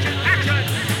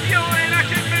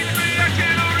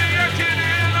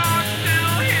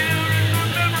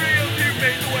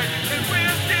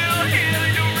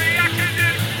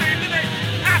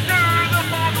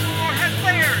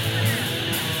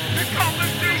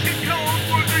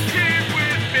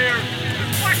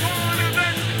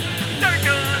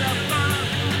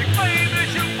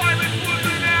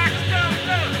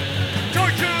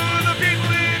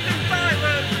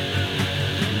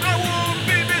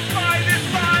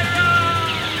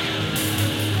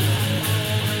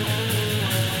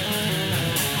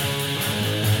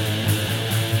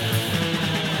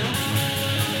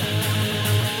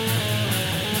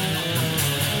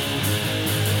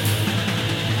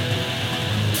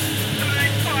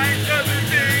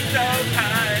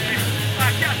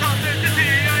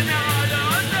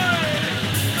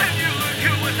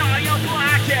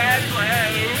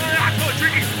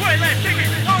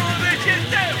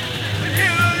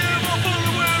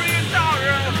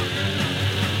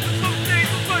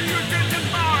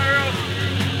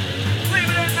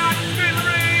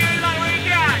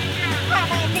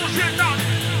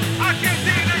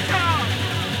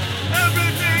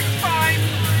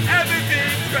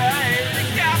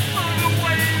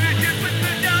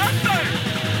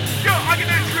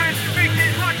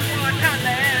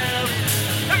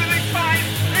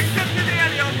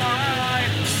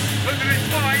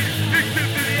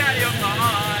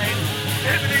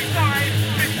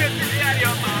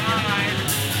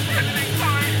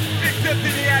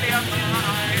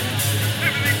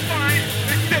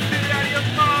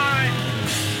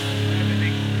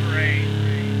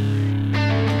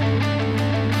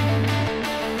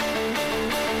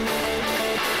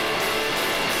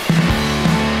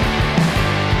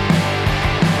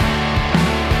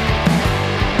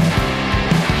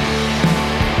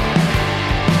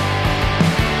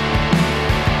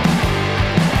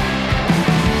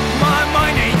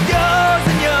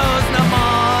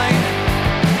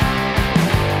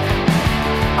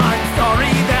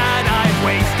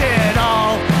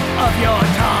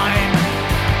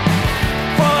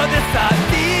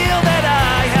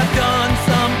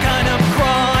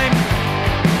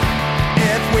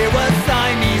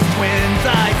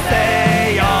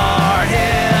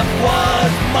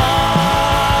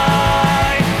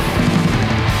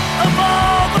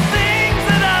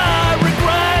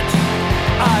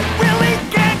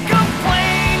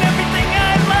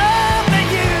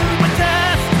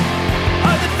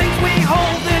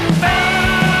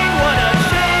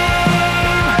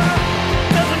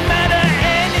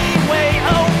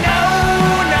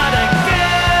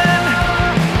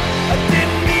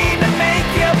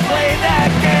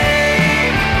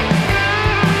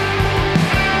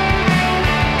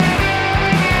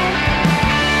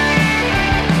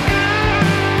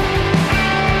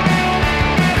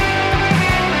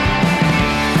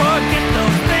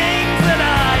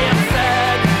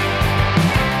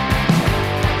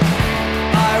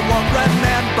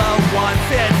 remember once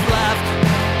it's left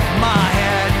my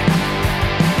head.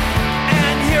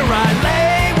 And here I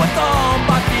lay with all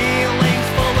my feelings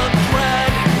full of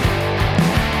dread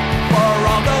for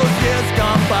all those years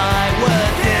gone by with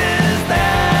tears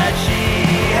that she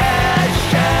has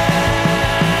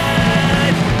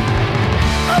shed.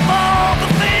 Of all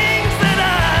the things that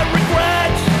I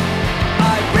regret,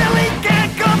 I really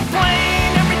can't complain.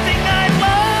 Everything I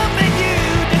love that you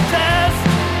detest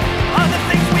are the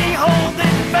things we hold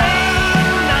in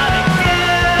vain. Not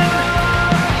again.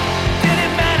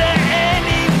 Didn't matter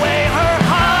anyway. Her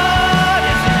heart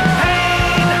is in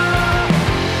pain,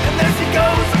 and there she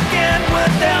goes again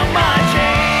without my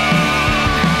chain.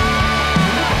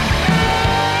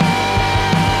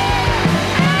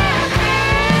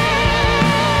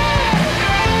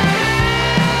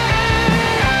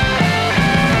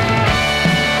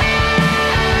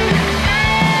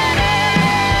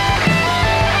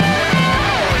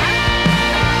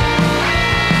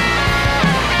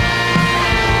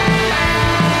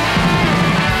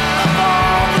 Of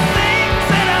all the things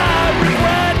that I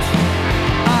regret,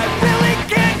 I really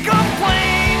can't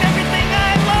complain. Everything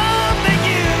I love that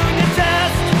you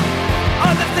detest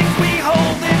are the things we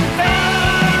hold in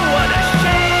vain. What a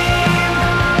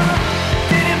shame.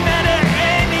 Didn't matter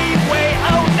anyway.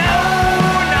 Oh no,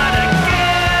 not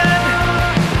again.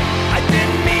 I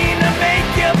didn't mean to make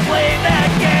you play that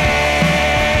game.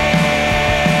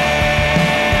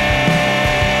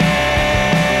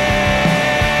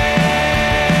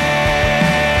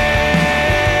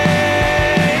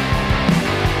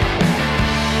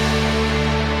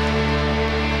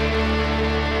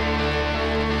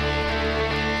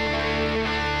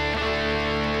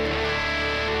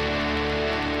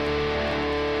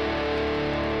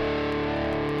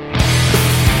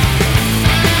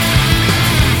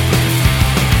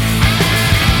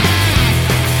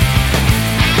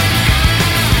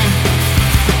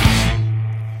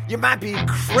 You might be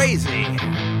crazy,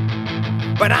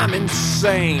 but I'm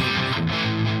insane.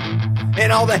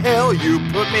 And all the hell you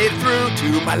put me through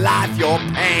to my life, your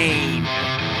pain.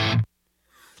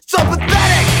 So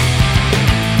pathetic,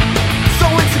 so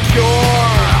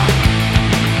insecure.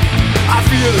 I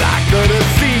feel like a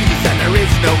disease and there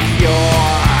is no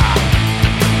cure.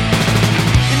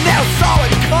 You never saw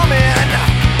it coming.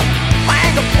 My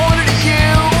anger pointed at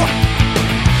you.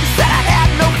 You said I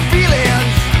had no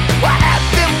feelings. Well, I had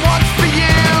them once for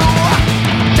you.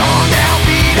 Torn down,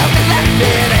 beat up,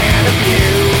 neglected, and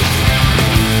abused.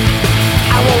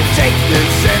 I won't take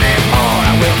this anymore.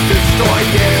 I will destroy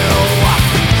you.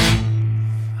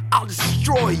 I'll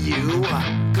destroy you,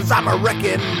 'cause I'm a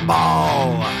wrecking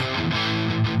ball.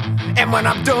 And when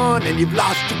I'm done and you've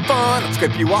lost your fun, I'll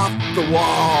scrape you off the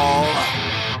wall.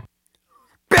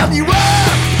 Build you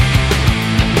up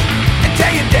and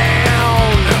tear you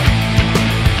down.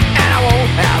 And I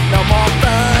won't have no more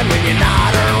fun when you're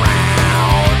not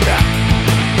around.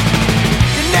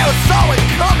 You never saw it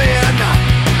coming.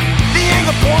 The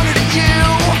anger pointed at you.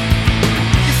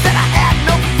 You said I had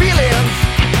no feelings.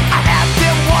 I had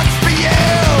them once for you.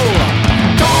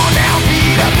 Torn down,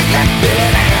 beat up,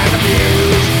 neglected, and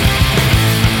abused.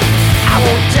 I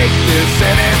won't take this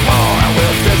anymore. I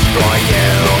will destroy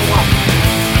you.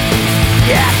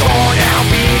 Yeah, torn down,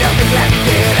 beat up,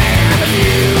 neglected, and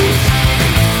abused.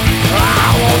 I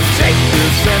won't take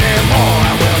this anymore.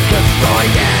 I will destroy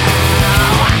you.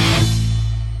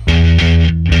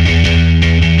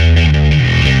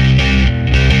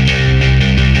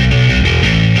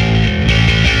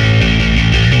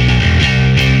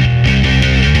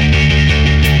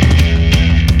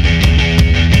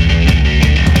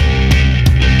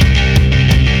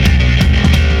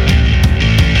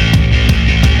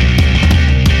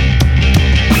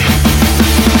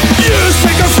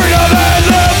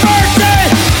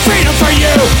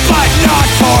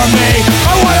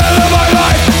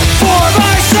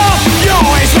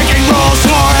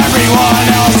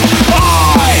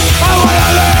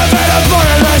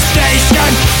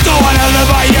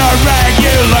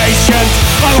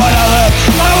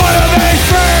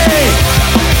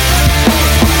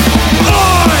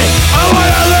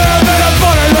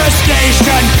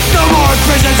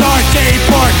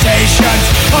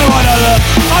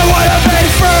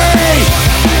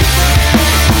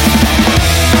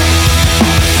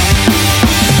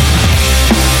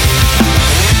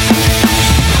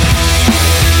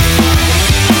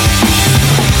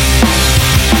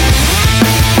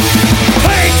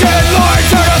 Painted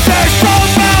lines, artificial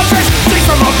boundaries, things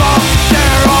from above.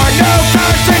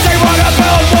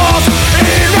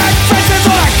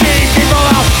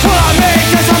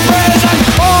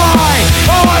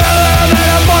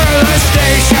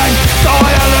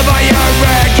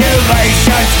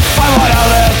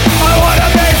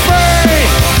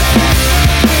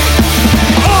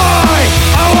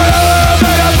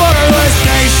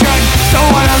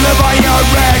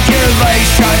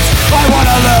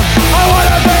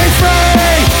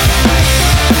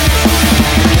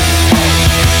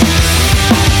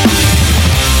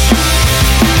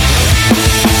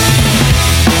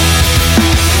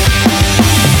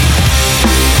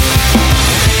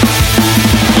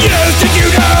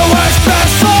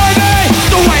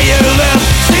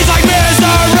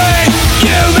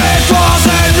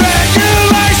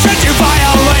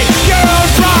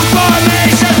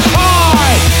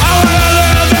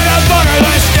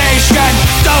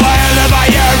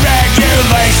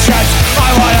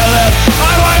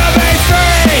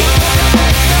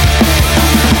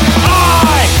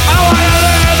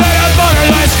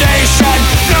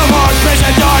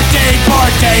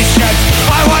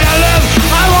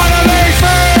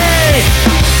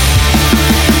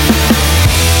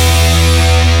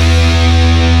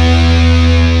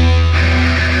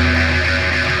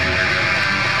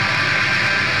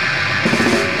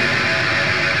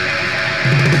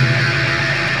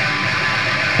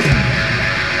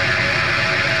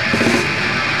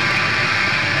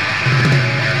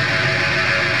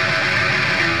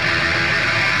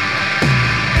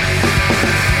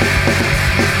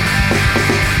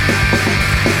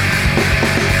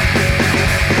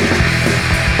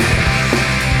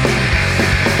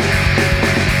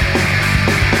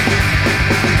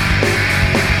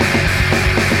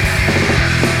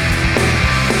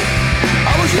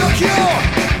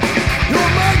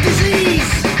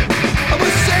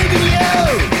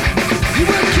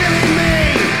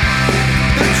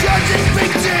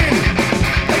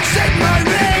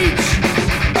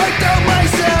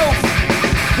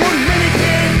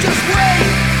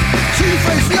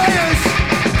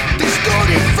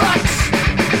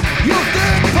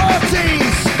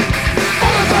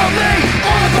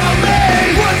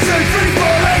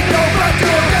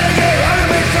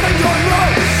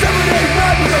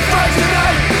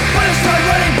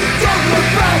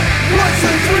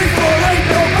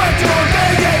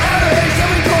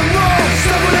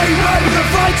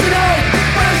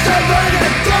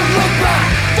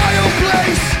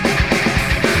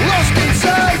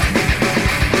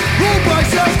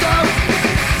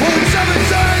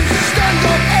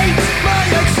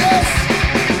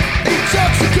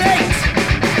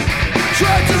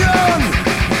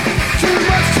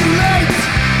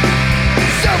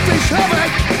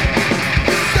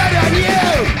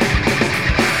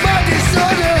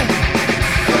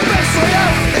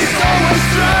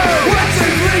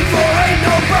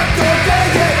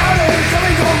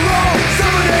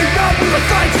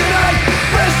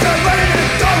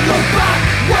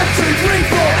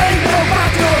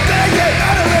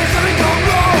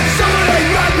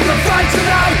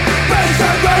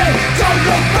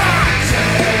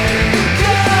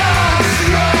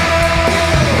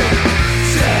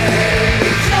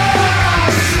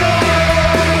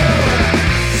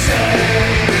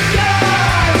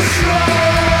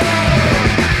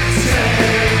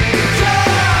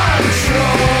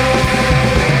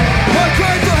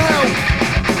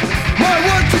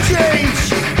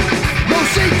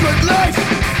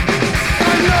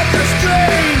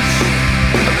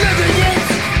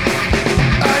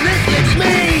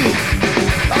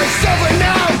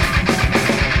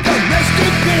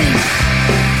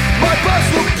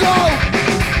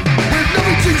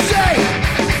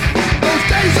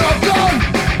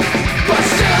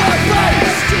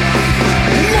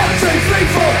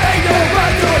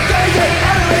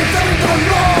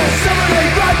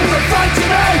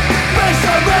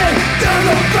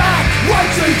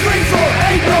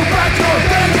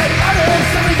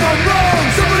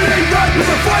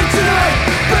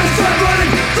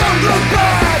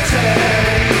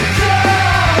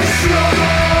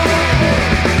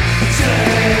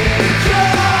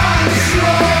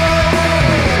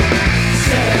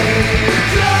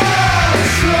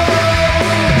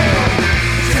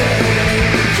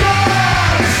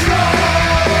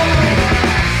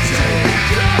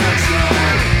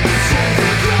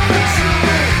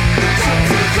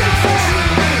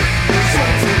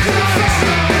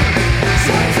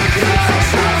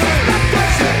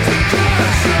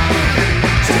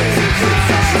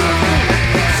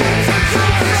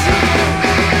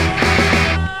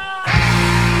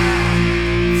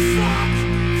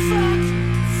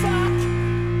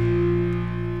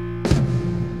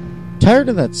 Tired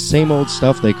of that same old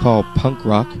stuff they call punk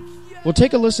rock? Well,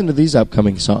 take a listen to these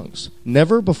upcoming songs.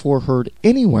 Never before heard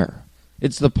anywhere.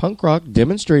 It's the Punk Rock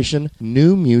Demonstration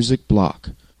New Music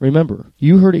Block. Remember,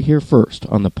 you heard it here first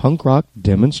on the Punk Rock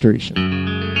Demonstration.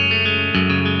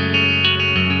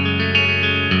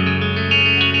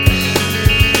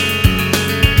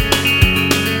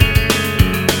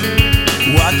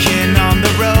 Walking on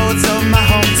the roads of my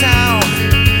hometown,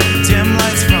 dim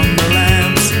lights from the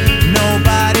lamps.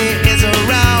 Nobody is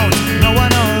around, no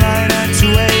one online at 2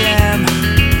 a.m.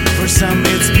 For some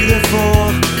it's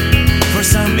beautiful, for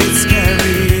some it's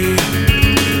scary.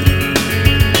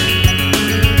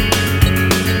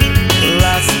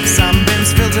 Lost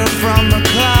sunbeams filter from the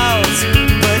clouds,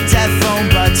 but that phone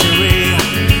battery,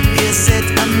 is it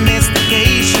a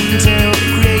mystigation to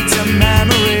create a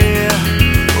memory?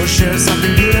 Or share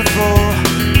something beautiful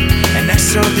and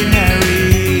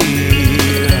extraordinary?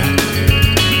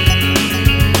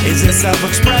 Is it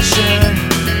self-expression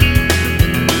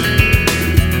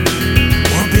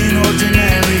or being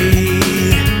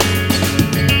ordinary?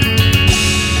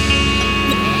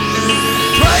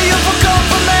 Praying for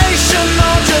confirmation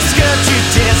or just get your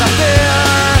tears up there.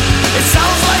 It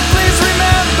sounds like please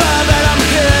remember that I'm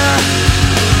here.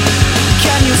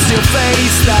 Can you still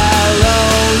face that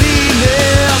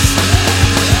loneliness?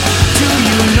 Do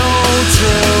you know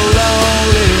true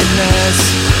loneliness?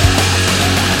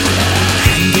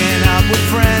 Hanging out with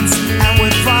friends and we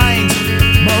find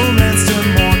moments to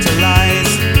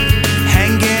immortalize.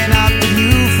 Hanging out with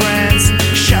new friends,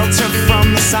 shelter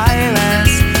from the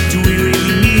silence. Do we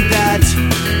really need that?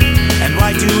 And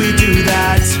why do we do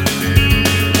that?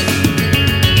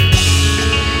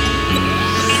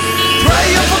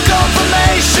 Praying for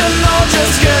confirmation or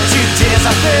just get your tears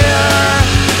up there.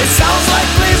 It sounds like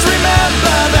please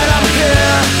remember that I'm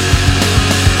here.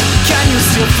 Can you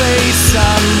still face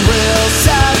some real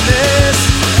sadness?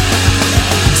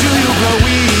 Do you grow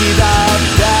without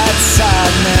that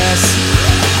sadness?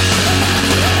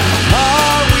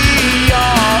 Are we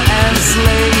all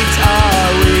enslaved?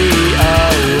 Are we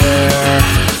aware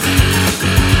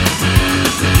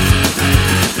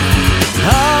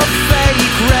of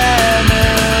fake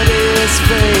remedies,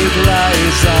 fake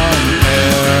lies on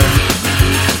air?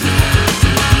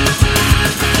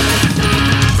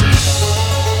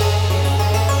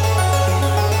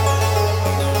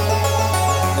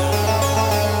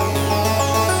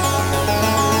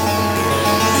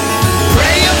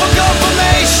 Praying for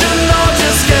confirmation or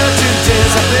just scared to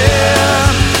disappear.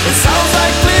 It sounds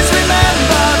like please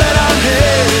remember that I'm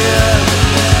here.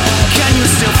 Can you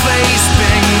still face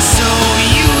being so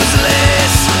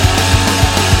useless?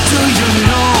 Do you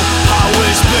know how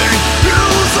it's been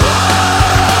useless?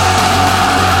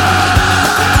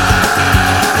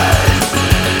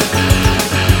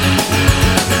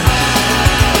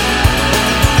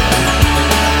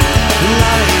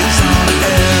 Lies on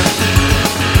air.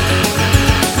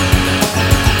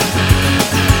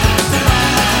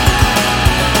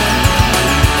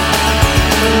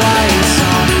 Lies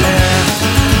on air. Lies on air.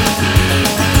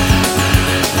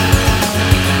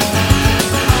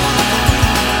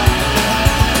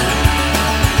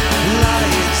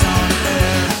 Lies on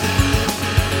air.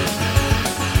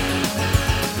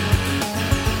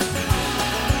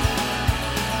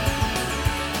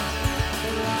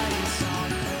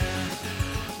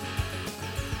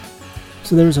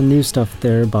 So there's some new stuff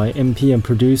there by MP and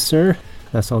Producer.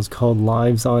 That song's called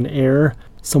Lives on Air.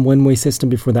 Some One Way System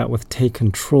before that with Take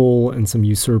Control, and some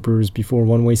Usurpers before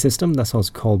One Way System. That song's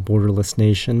called Borderless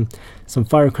Nation. Some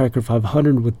Firecracker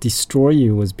 500 with Destroy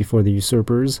You was before the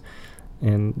Usurpers.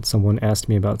 And someone asked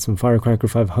me about some Firecracker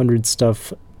 500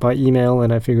 stuff by email,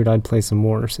 and I figured I'd play some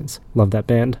more since I love that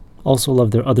band. Also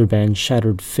love their other band,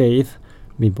 Shattered Faith.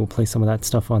 Maybe we'll play some of that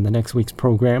stuff on the next week's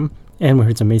program. And we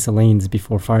heard some Mesa Lanes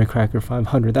before Firecracker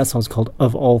 500. That song's called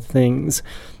Of All Things.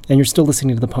 And you're still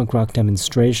listening to the Punk Rock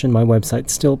Demonstration. My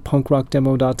website's still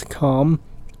punkrockdemo.com,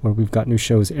 where we've got new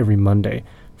shows every Monday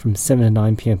from 7 to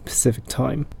 9 p.m. Pacific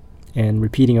Time. And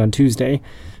repeating on Tuesday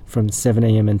from 7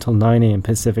 a.m. until 9 a.m.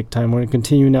 Pacific Time. We're going to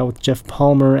continue now with Jeff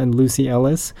Palmer and Lucy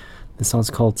Ellis. The song's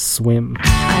called Swim.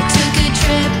 I took a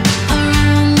trip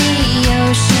around the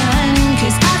ocean,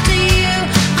 'cause after you,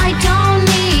 I don't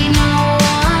need no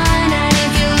one. And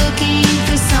if you're looking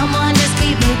for someone, just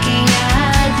keep looking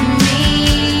at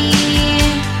me.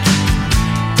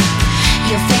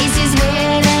 Your face is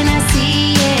weird and I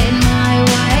see it my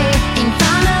way. In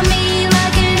front of me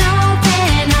like an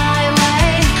open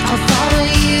highway. I'll follow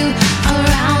you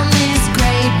around this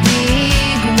great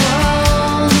big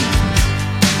world.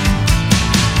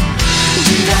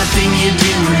 Do that thing you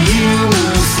do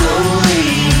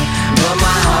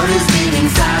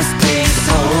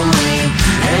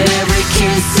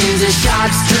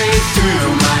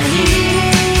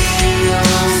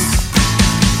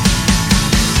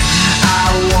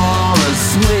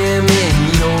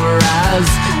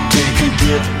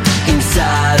ship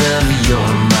inside of your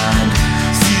mind.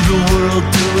 See the world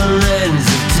through a lens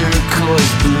of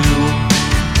turquoise blue.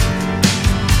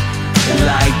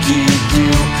 Like you do,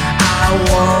 I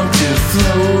want to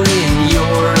float in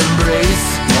your embrace.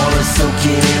 Wanna soak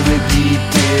in every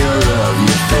detail of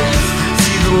your face.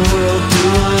 See the world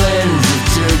through a lens of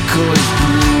turquoise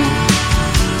blue.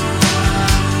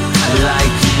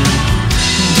 Like you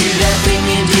do that thing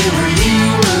you do where you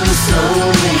move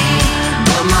slowly,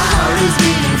 but my heart is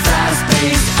beating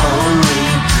fast-paced only,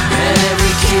 and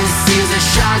every kiss is a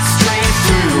shot straight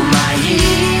through my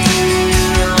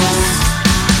heels.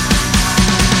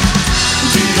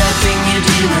 Do that thing you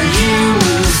do where you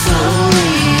move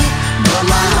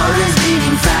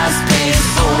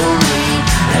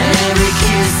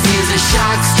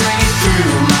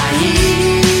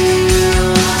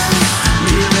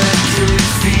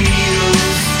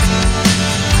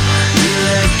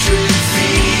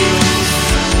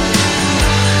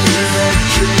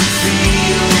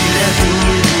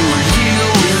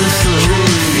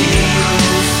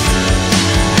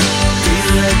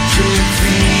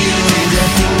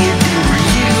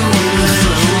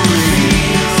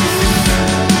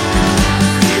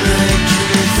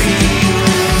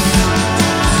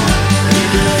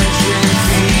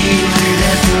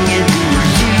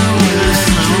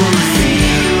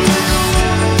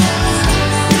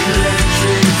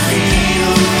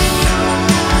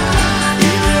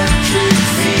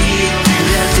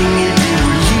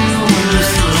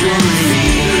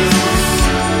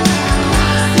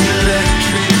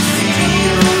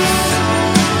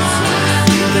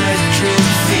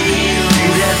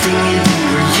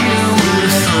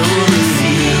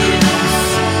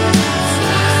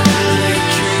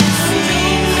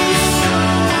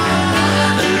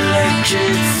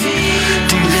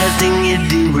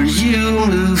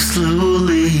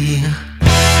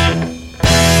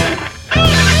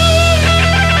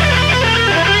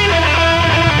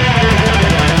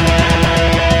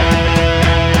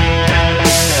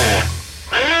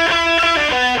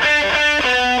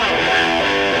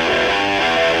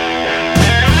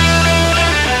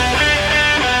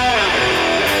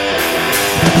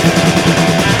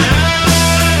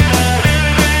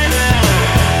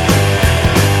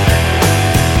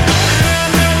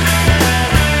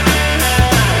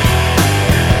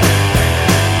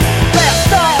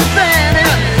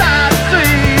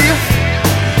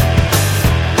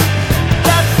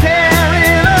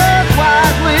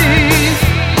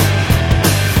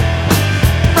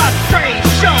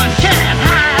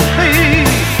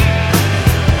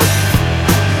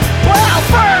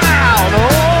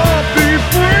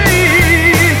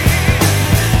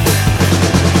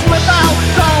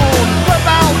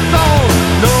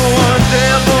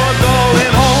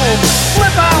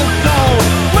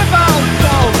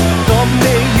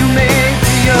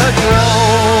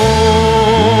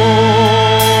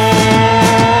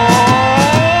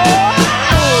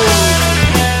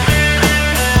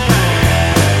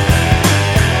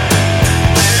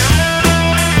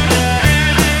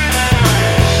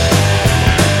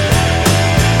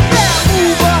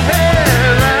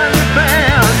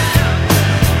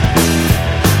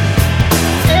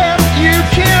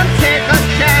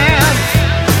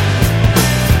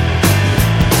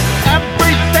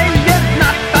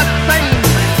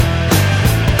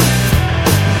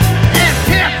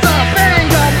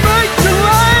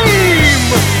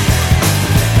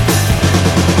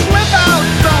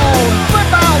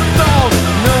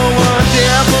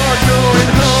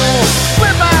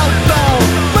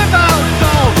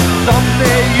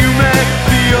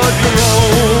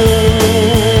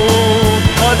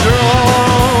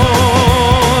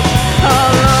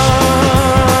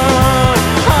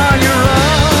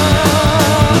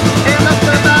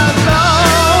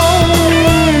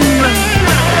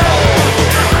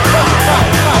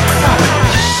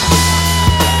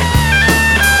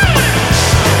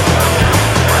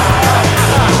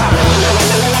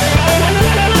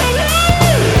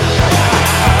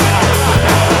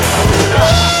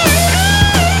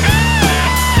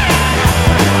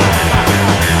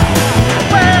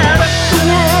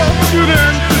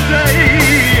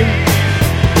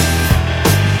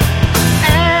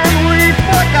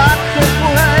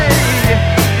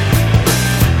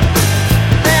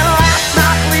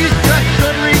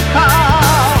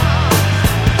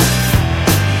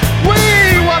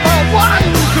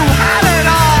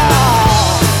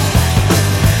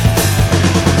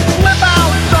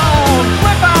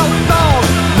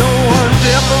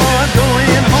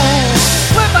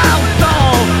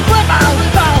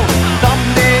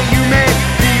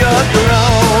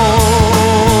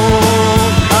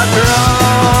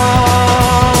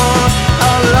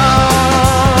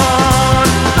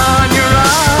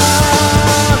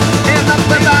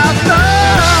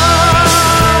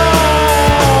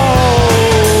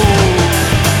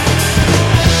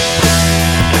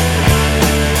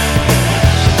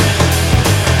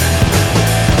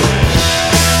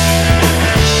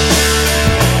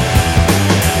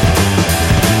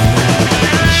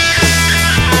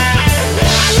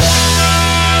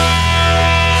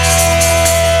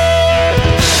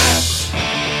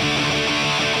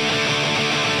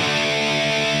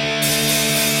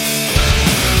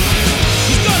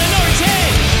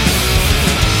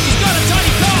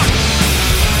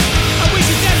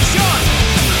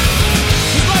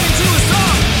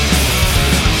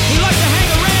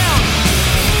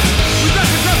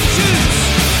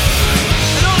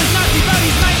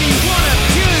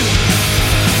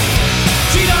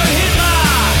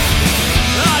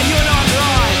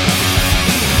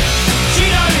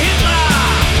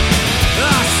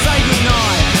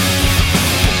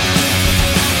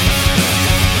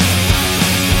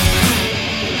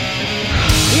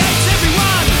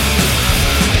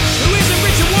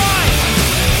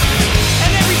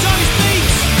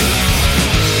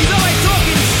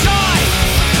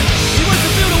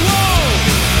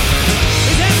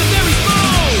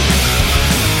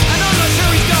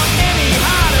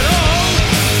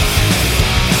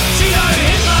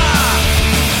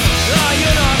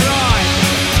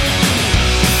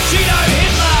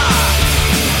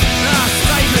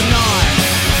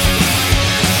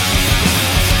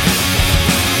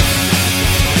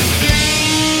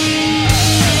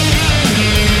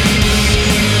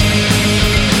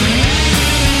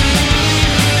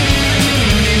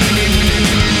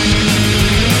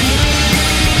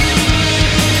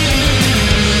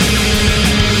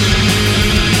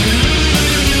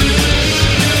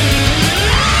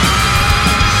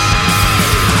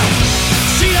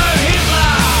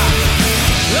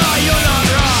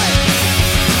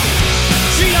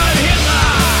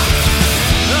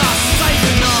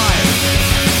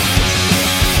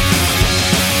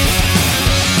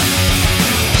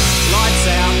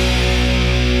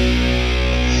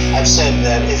I've said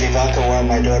that if Ivanka were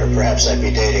my daughter, perhaps I'd be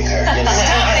dating her. You know?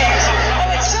 Oh,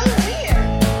 it's so weird.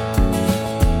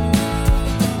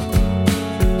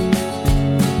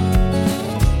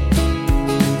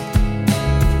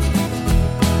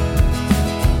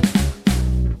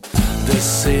 The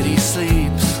city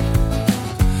sleeps.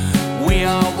 We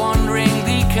are wandering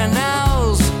the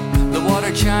canals. The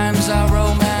water chimes our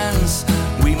romance.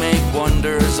 We make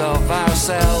wonders of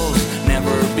ourselves.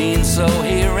 Never been so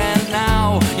here and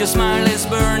now. Your smile is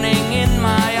burning in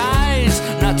my eyes.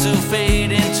 Not to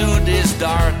fade into this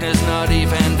darkness, not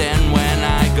even then when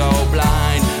I go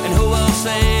blind. And who will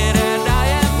say that I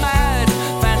am mad?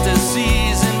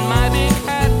 Fantasies in my big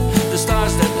head. The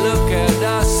stars that look at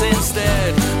us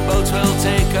instead. Boats will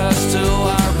take us to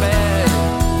our bed.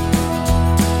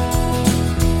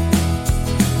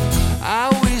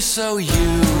 Are we so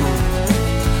you?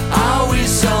 Are we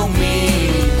so me?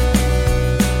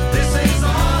 This is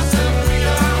awesome, we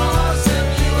are awesome,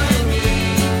 you and me.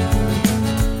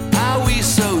 Are we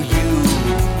so you?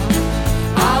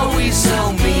 Are we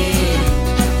so me?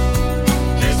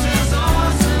 This is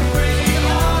awesome, pretty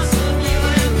awesome, you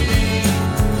and me.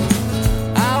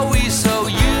 Are we so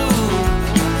you?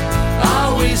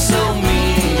 Are we so me?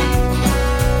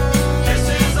 This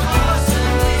is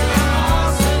awesome, we are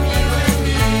awesome, you and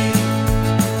me.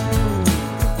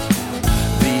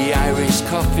 The Irish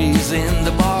coffees in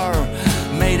the bar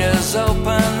made us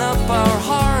open up our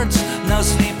hearts. No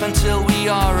sleep until we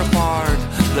are apart.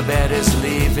 The bed is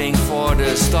leaving for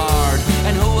the start.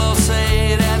 And who will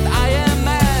say that I am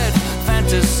mad?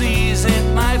 Fantasies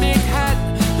in my big hat.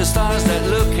 The stars that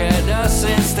look at us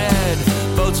instead.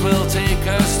 Boats will take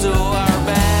us to our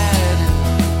bed.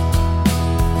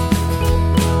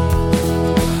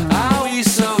 Are we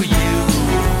so you?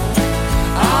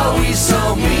 Are we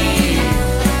so me?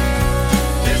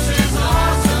 This is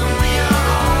awesome, we are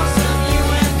awesome, you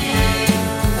and me.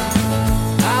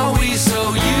 Are we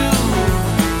so you?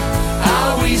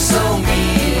 Are we so me?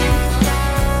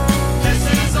 This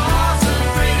is awesome,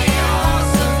 pretty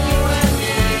awesome, you and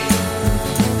me.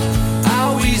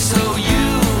 Are we so you?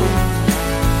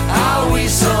 Are we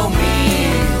so me?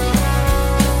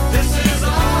 This is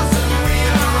awesome, we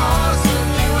are awesome,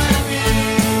 you and me.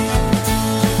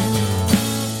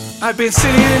 I've been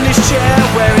sitting in this chair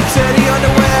wearing dirty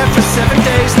underwear for 7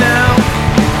 days now.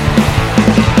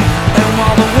 And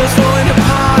while the world's falling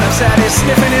apart, I've sat here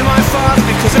sniffing in my farts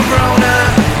because of Rona.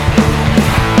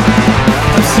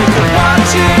 I'm sick of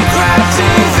watching crap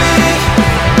TV.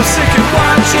 I'm sick of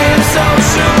watching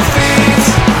social feeds.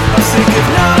 I'm sick of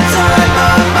no time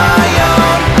on my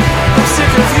own. I'm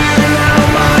sick of you now,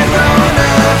 my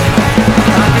Rona.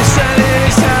 I've been standing in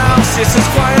his house, it's as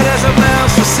quiet as a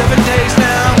mouse for 7 days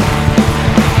now.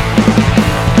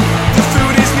 The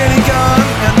food is nearly gone,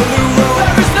 and the loo roll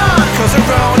there is none, cause of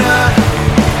Rona.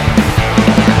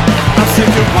 I'm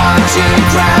sick of watching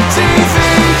crap TV.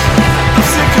 I'm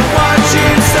sick of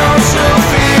watching social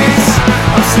feeds.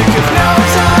 I'm sick of no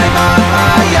time on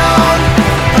my own.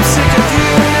 I'm sick of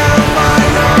you now, my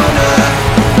Rona.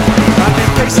 I've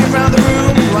been pacing around the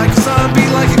room like a zombie,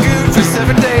 like a goon for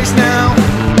 7 days now.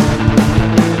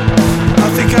 I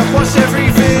think I've watched every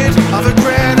vid of a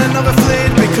Gran and of a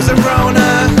Flynn because of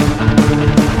Rona.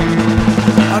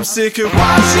 I'm sick of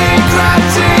watching crap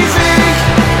TV.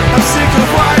 I'm sick of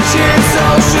watching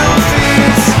social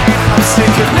feeds. I'm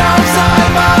sick of no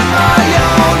time on my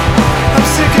own. I'm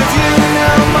sick of you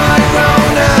now, my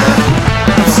Rona.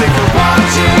 I'm sick of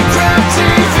watching crap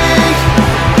TV.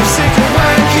 I'm sick of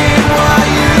wanking while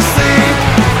you sleep.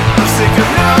 I'm sick of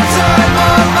no time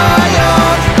on my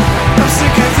own. I'm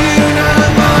sick of you now,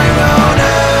 my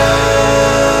Rona.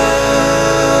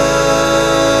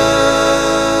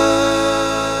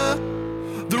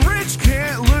 The rich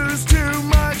can't lose too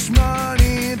much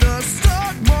money. The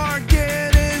stock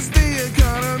market is the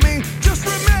economy. Just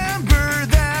remember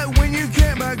that when you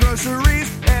can't buy groceries.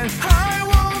 And I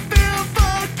won't feel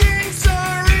fucking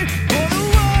sorry for the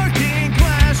working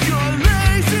class. You're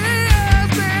lazy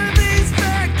ass and these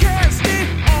fat cats need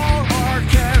all our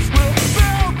cash. We'll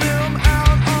throw them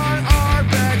out on our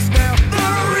backs now. The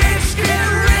rich get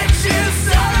rich, you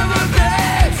son of a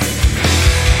bitch.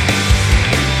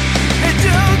 And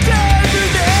don't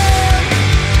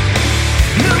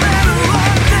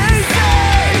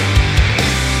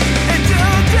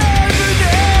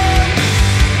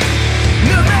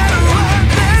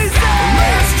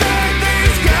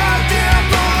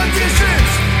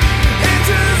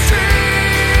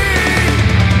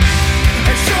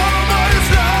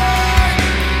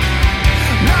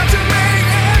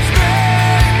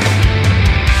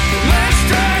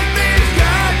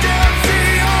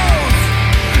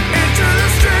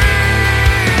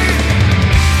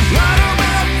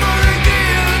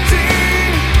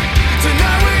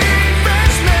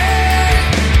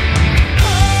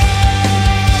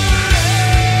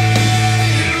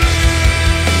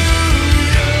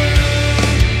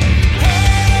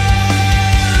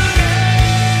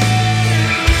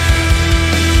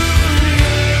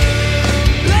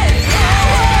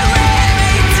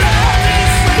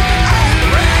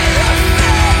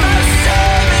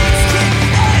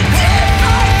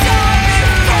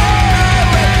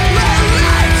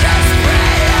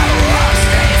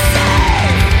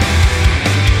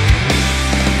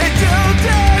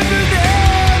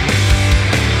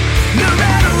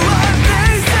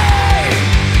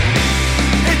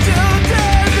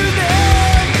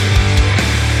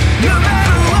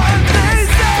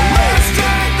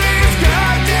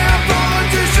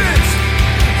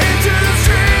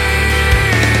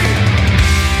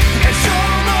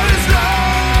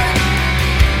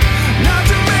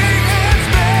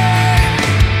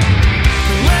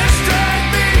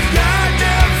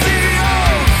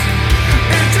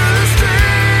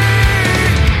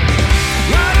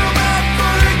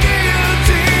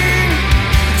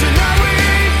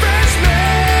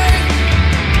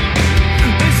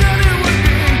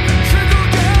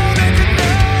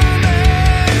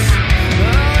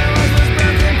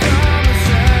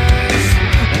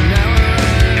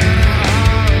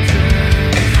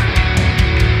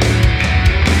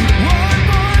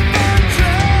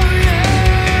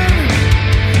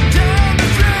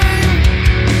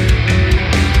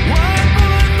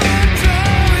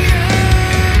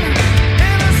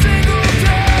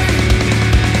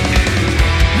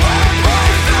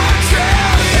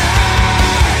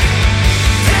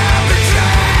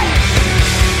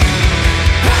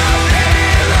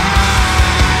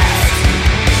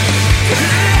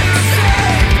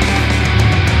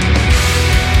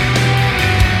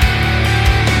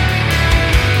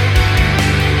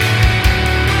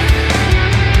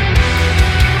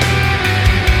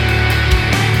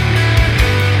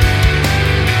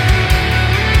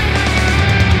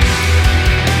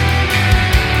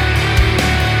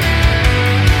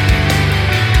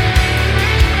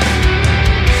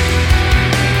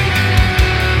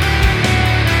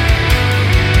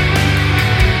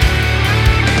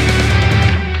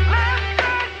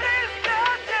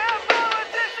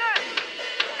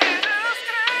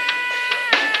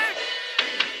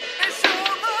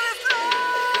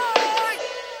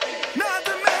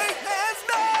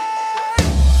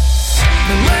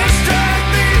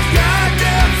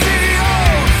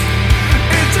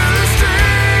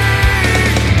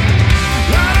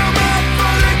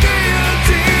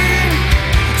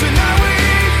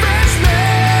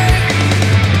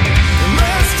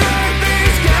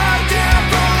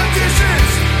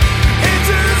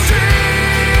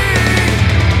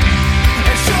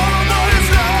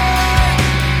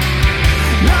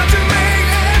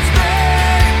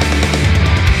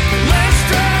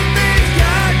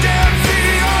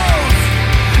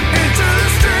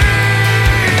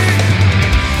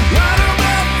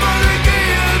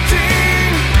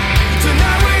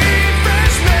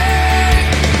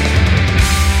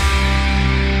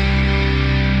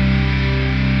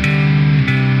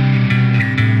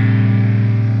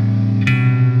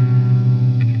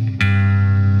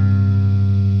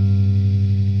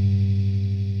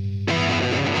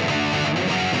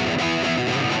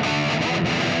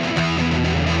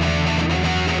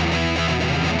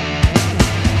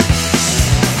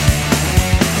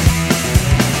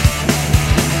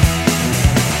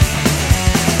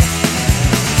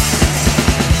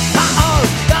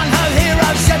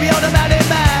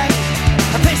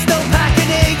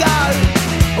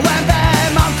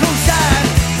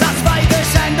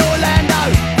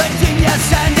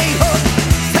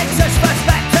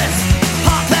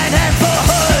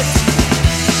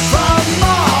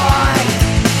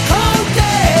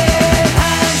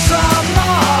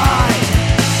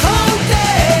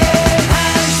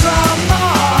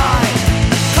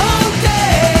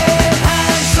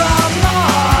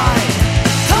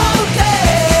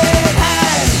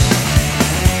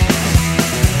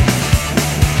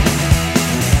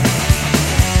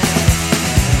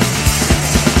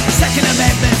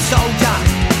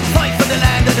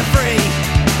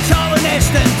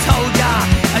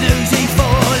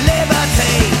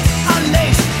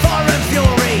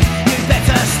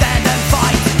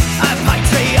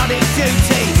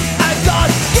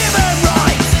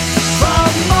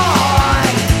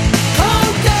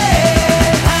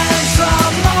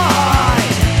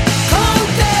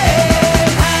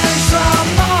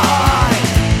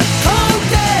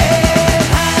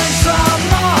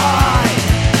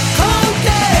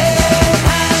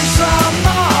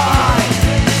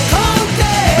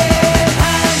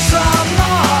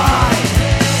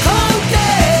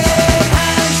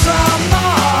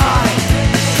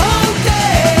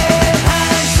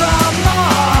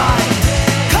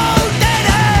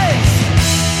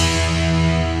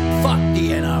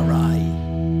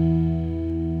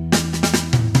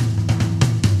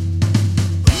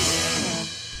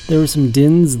There were some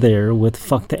Dins there with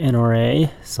Fuck the NRA,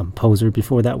 some Poser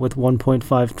before that with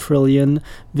 1.5 trillion,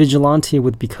 Vigilante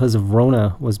with Because of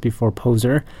Rona was before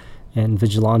Poser, and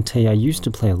Vigilante I used to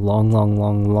play a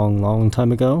long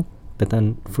time ago, but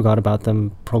then forgot about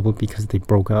them probably because they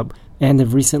broke up, and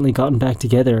they've recently gotten back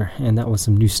together, and that was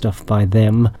some new stuff by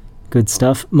them. Good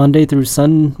stuff. Monday Through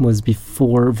Sun was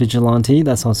before Vigilante.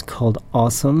 That song's called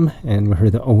Awesome. And we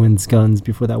heard the Owens Guns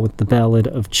before that with the Ballad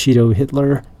of Cheeto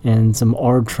Hitler. And some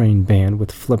R-Train Band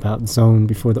with Flip Out Zone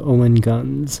before the Owen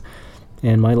Guns.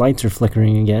 And my lights are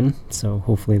flickering again, so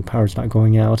hopefully the power's not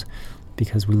going out,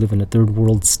 because we live in a third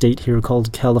world state here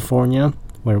called California,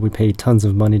 where we pay tons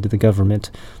of money to the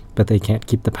government, but they can't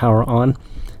keep the power on.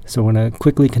 So we're going to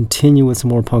quickly continue with some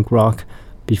more punk rock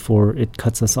before it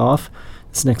cuts us off.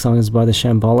 This next song is by the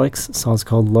Shambolics. The song's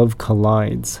called Love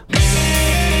Collides.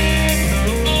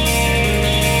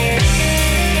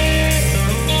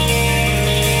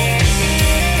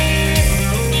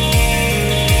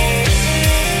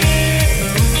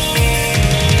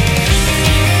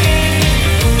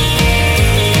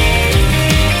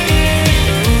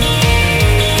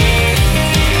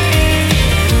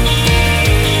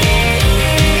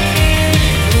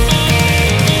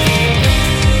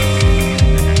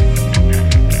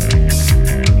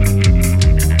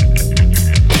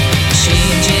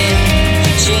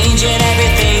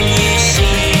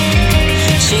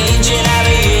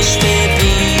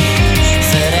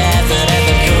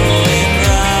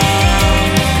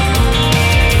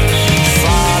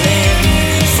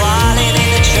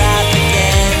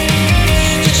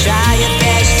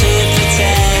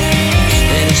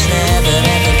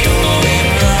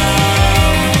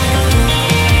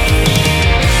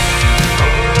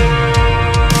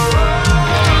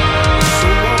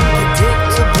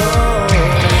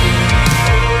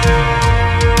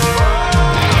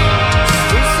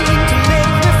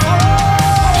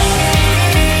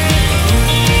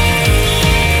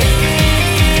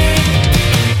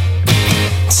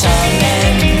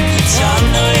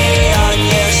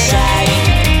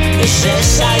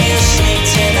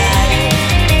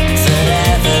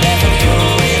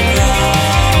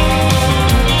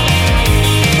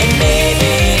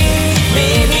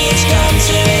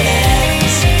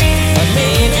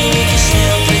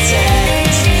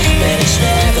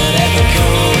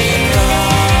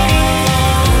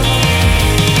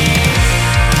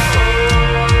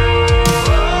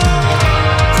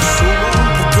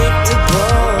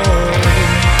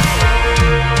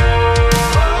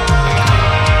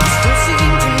 Still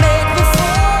seem to make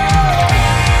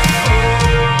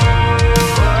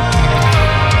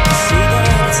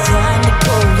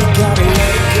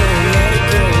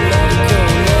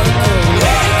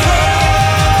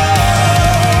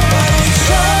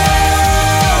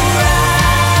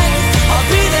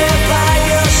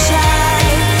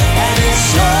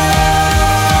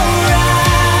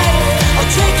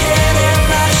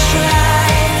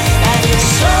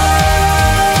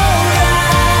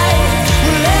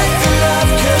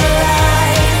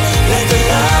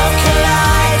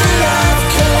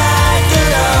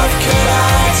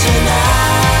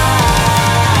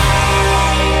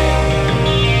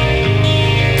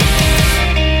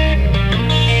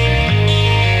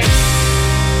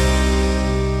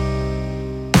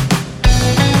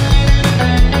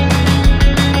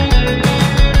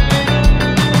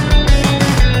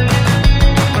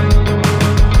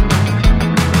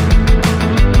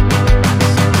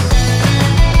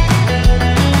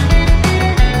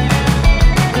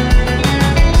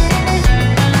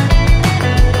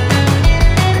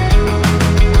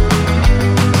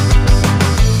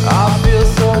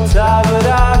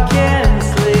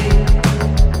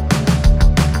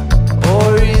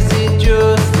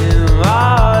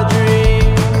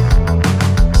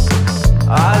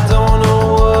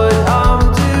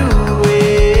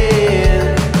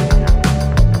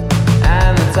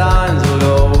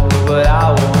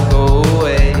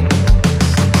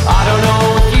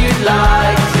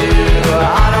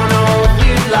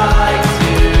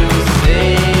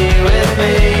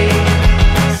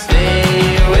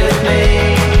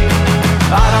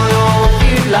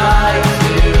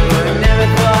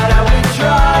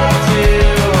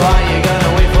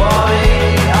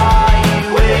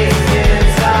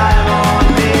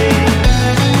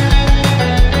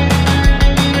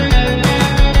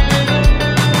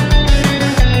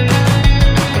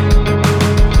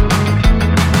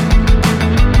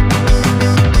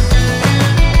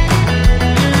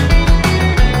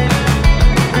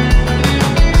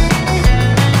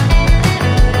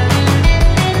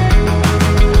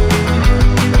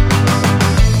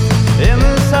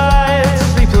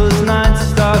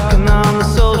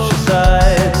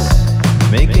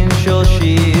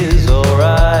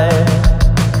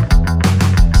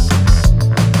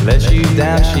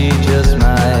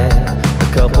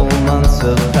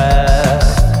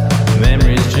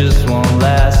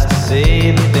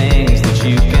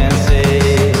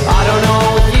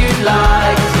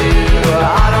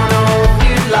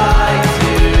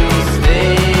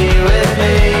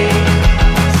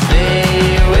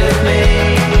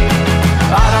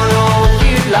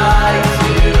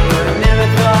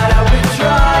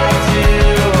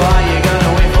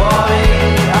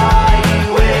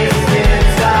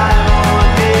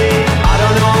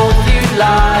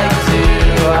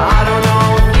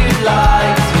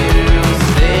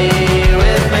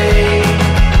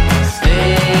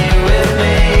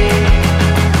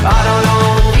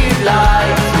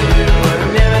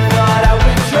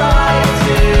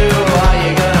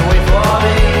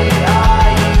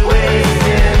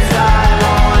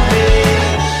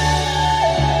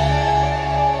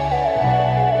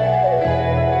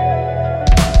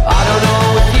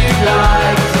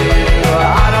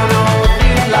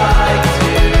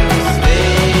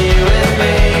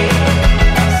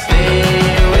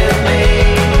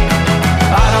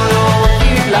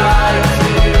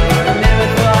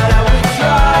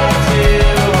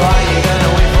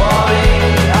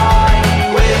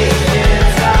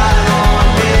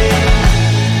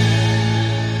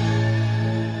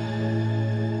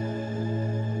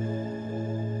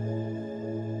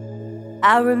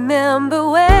I remember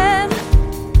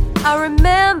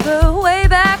way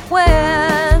back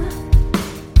when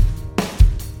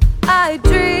I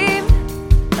dreamed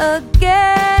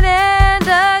again and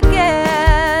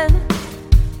again.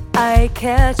 I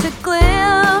catch a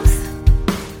glimpse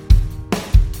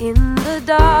in the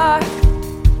dark,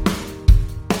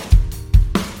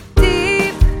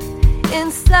 deep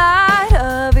inside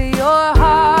of your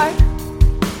heart.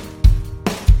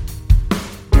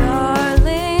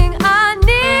 Darling, I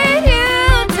need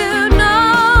you to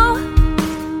know.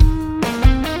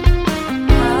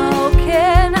 How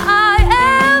can I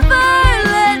ever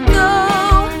let go?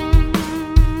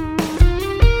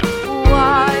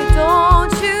 Why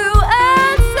don't you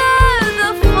answer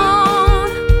the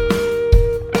phone?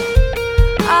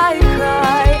 I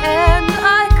cry and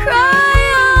I cry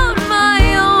on my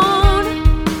own.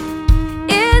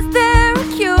 Is there a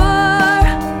cure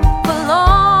for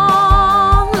loneliness?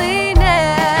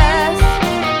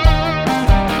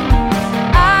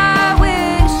 I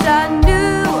wish I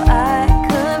knew I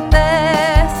could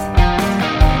best.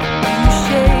 You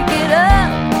shake it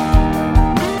up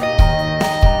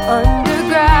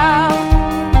underground,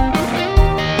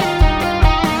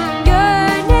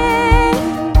 yearning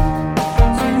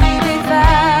to be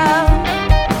found.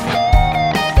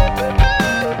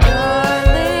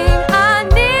 Darling, I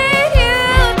need you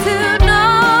to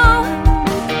know.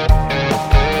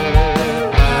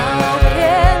 How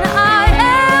can I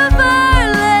ever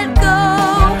let go?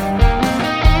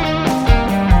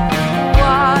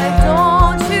 Why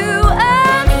don't you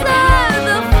answer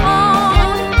the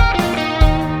phone?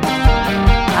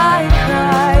 I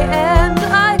cry and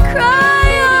I cry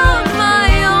on my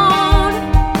own.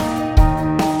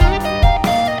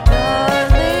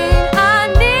 Darling, I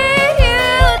need you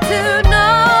to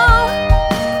know.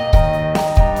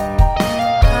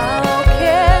 How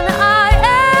can I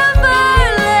ever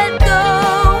let go?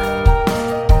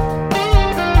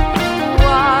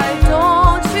 Why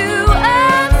don't you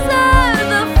answer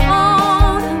the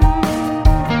phone?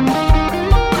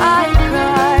 I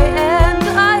cry and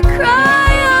I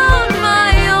cry on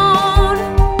my own.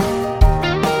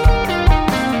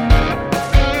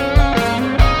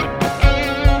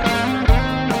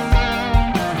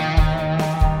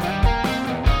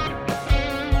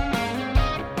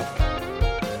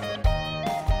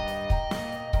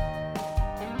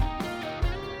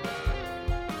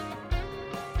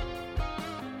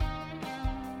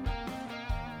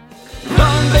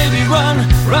 Run, baby, run,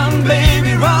 run,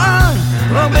 baby, run.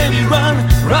 Run, baby, run,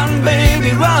 run,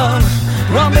 baby, run.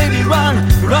 Run, baby, run,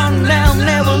 run now,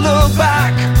 never look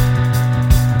back.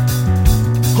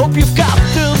 Hope you've got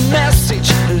the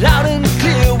message loud and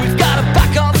clear. We've gotta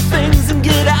pack up things and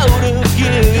get out of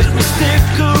here. If we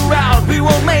stick around, we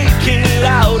won't make it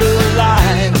out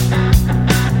alive.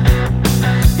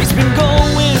 It's been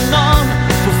going on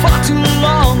for far too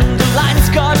long. The lines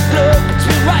got blurred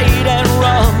between right and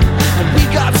wrong, and we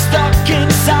got stuck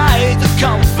inside the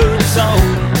comfort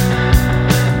zone.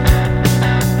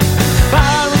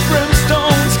 Fire and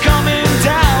brimstone's coming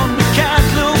down. We can't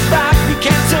look back, we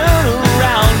can't turn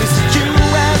around. It's you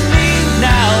and me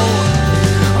now.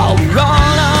 Are we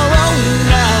on our own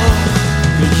now?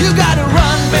 You gotta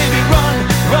run, baby, run,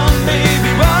 run,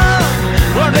 baby, run.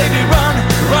 Run, baby, run,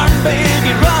 run,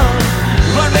 baby, run.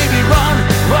 Run, baby, run,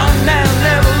 run and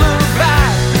never look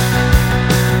back.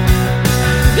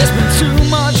 There's been too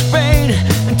much pain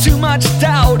and too much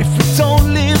doubt. If we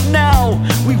don't live now,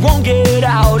 we won't get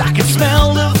out. I can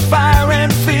smell the fire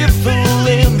and fearful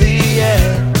in the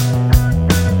air.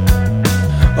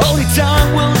 Only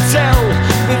time will tell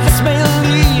where this may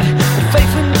lead. But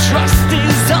faith and trust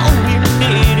is all we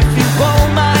need. If you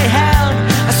hold my hand,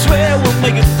 I swear we'll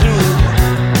make it through.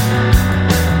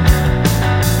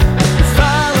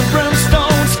 Fire and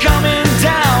brimstone's coming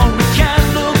down. We can't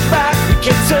look back, we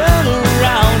can't turn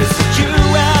around. It's you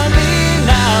and me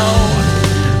now.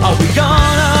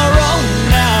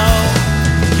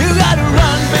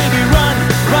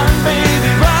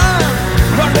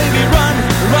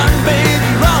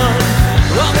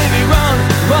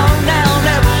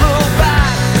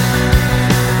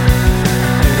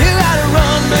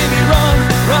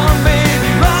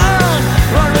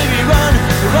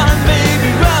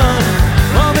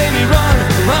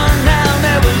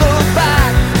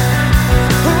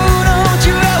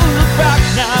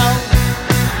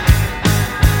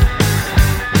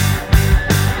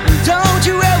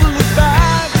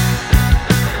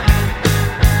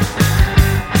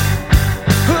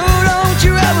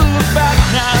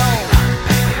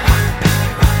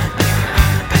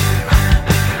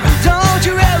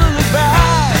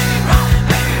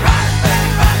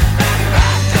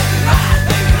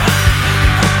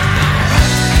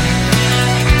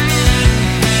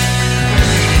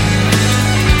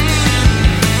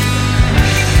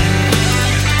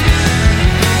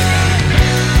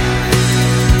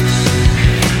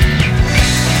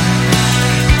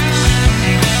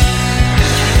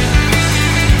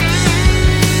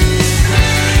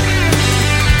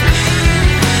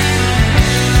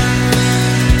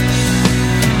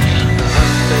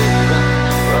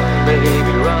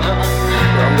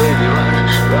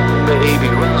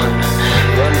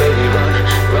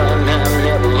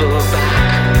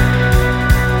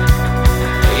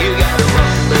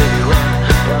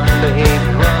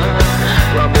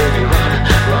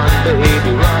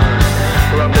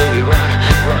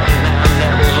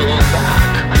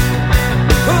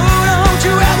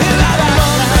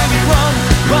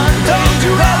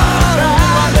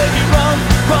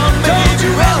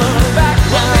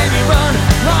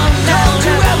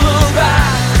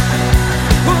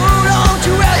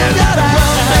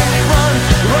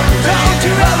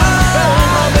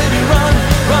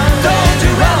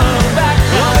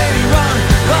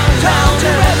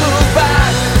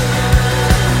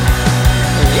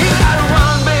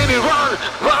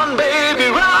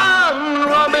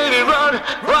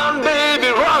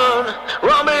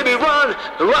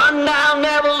 I'll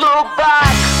never look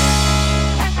back.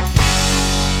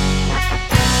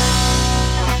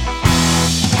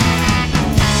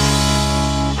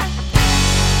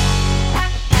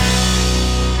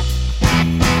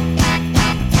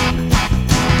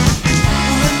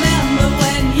 Remember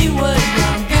when you were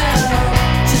younger,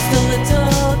 just a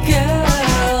little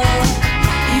girl.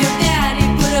 Your daddy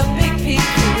put a big pink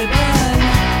ribbon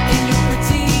in your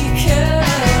pretty curl,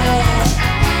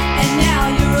 and now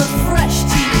you're a fresh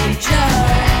teenager.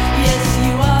 Yes,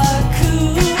 you are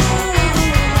cool.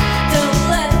 Don't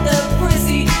let the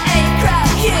prissy A-crowd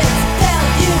kids tell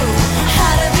you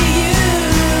how to be you.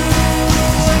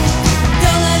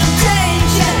 Don't let them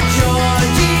change you,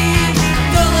 Georgie.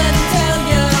 Don't let them tell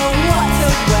you what to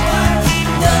wear.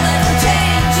 Don't let them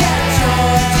change you,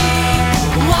 Georgie.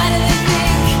 Why do they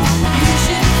think you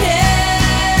should care?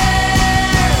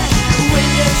 When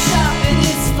you're shopping,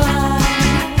 it's fine.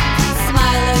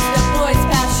 Smile as the boys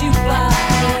pass you by.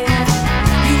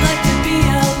 You like to be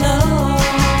alone.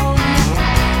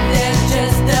 They're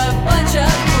just a bunch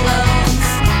of clones,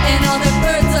 and all the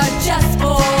birds are just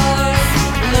boys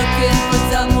looking for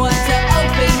someone to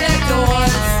open their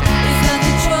doors. It's not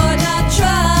that you're not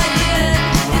trying,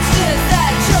 it's just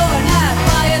that you're not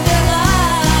buying their lies.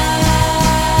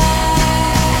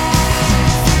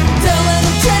 Don't let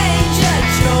them change you,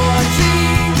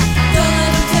 Georgie. Don't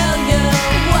let them tell you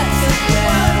what to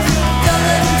wear. Don't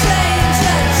let them change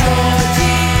you,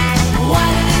 Georgie. Why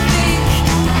do they think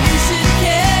you should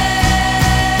care?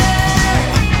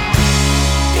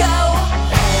 Go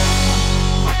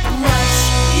brush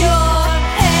your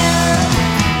hair.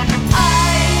 I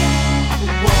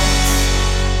won't.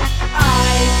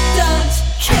 I don't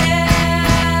care.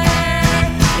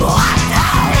 What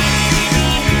now?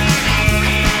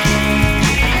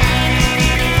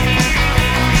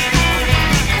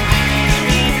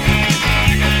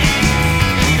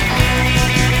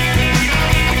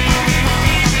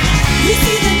 You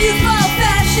see the new fall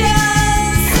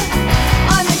fashions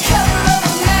on the cover of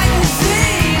a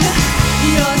magazine.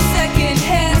 Your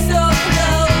second-hand store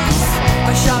clothes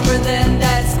are sharper than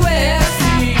that square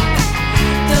seam.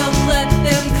 Don't let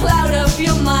them cloud up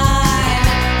your mind.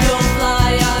 You'll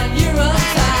fly on your own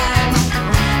time.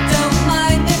 Don't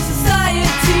mind their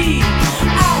society.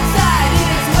 Outside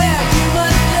is where you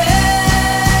must live.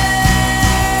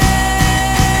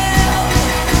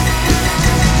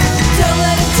 Don't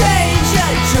let them change you,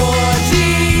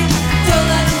 Georgie. Don't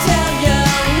let them tell you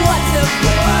what to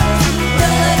wear.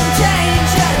 Don't let them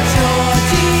change you,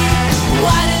 Georgie.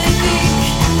 Why do they think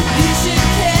you should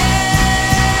care?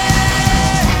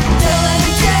 Don't let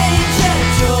them change you,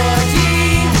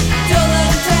 Georgie. Don't let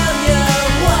them tell you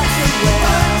what to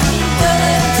wear. Don't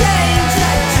let them change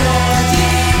you,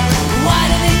 Georgie. Why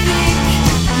do they think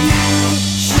you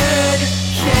should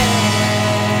care?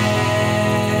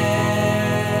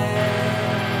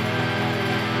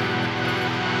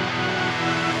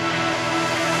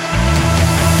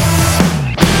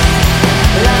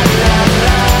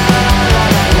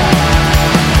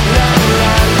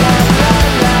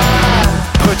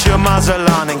 Put your muzzle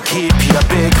on and keep your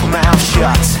big mouth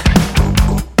shut.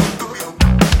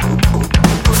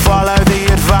 Follow the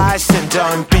advice and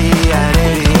don't be an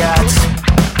idiot.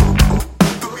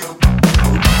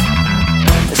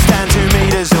 Stand 2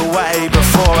 meters away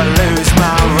before I lose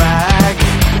my rag.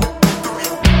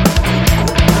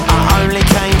 I only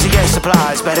came to get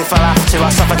supplies, but if I have to,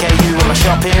 I'll suffocate you with my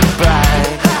shopping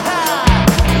bag.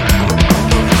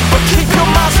 But keep your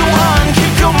muzzle on,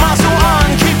 keep your muzzle on,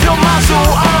 keep your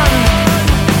muzzle on.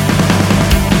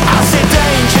 I said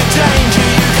danger, danger,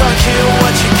 you can't kill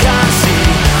what you can't see.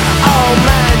 Oh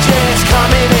man, just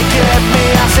come in and get me.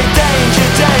 I said danger,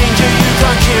 danger, you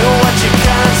can't kill what you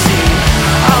can't see.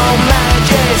 Oh man,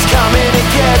 just come in and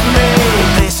get me.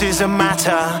 This is a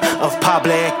matter of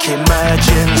public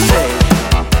emergency.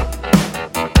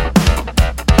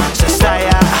 So stay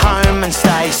at home and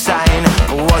stay sane,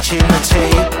 watching the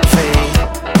TV.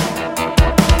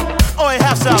 Or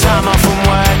have some time off from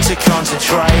work to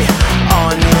concentrate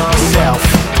on yourself.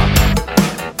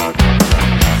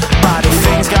 But if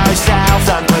things go south,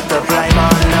 don't put the blame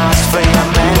on us for your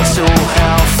mental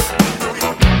health.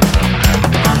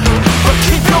 But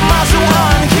keep your muzzle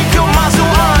on, keep your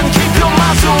muzzle on, keep your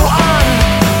muzzle on.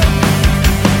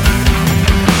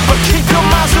 But keep your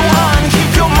muzzle on,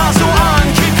 keep your muzzle on,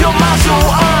 keep your muzzle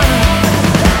on.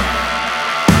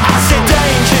 I said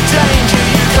danger, danger,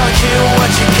 you can't kill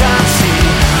what you can't see.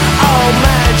 Oh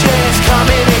man, just come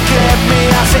in and get me.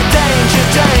 I said danger,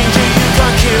 danger.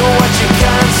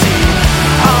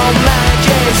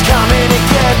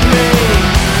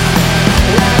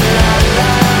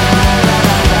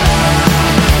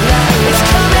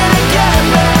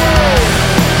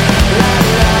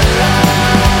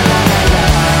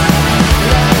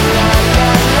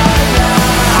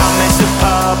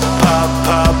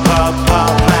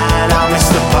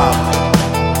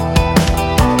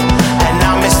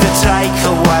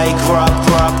 say grub,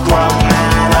 grub, grub,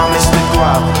 man, I miss the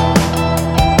grub.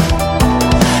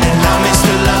 And I miss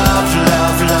the love,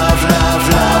 love, love, love,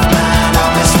 love, man, I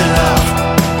miss the love.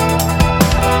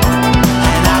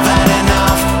 And I've had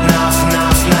enough, enough,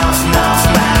 enough, enough, enough,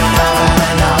 man, I've had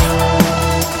enough.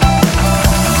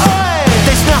 Hey,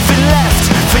 there's nothing left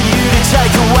for you to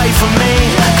take away from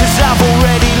me, 'cause I've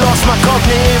already lost my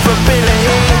cognitive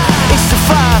ability. It's the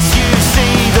farce you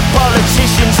see, the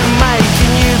politicians are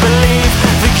making you believe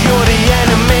that you're the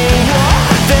enemy.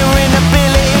 Their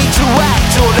inability to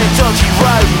act or their dodgy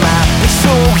roadmap, it's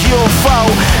all your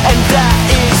fault, and that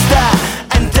is that,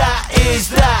 and that is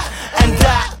that, and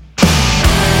that.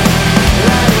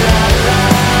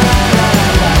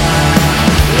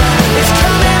 It's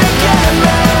coming to get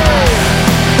me.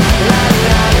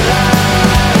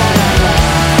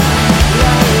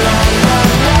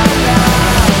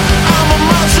 I'm a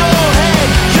muzzlehead,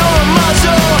 you're a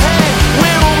muzzlehead,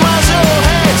 we're all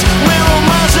muzzleheads, we're all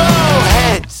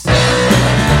muzzleheads.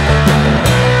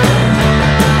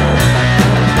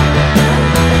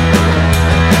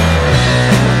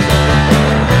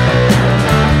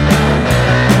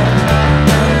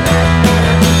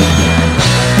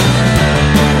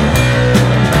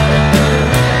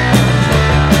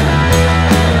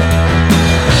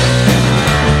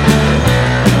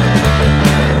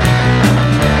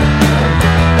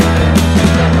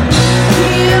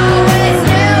 You always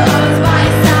knew I was by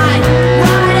your side.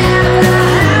 Whatever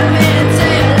happened to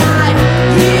your life?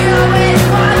 You always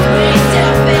wanted me to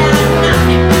feel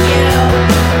nothing for you.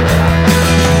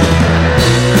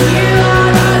 You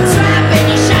are a trap in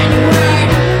your shiny word.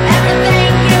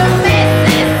 Everything you miss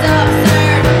is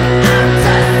absurd. I'm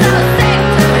just so sick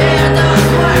to hear those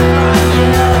words from you.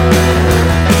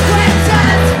 We're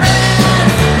just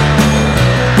friends.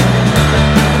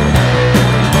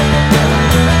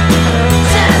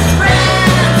 Just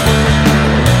friends.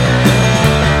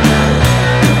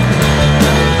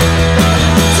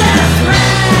 Just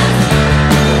friends.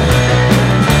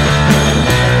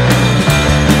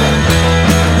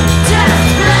 Just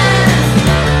friends.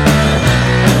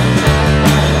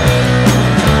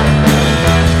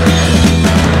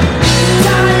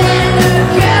 Darling, look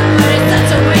good, but it's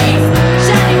such a waste.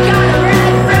 Shiny color,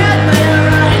 red fruit, but a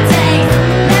rotten taste.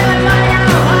 Never mind how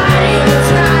hard you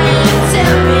try to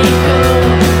be cool.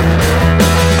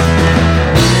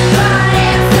 But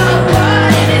it's so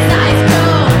what in his eyes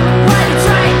cool. When you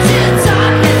try to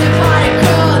talk as if what it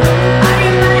could. Are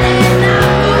you mad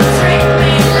enough to treat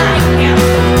me like a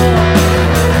fool?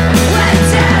 We're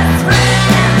just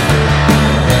friends.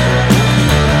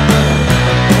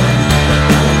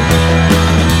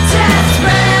 Just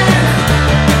friends.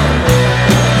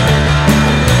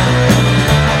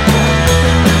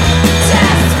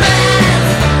 Just friends.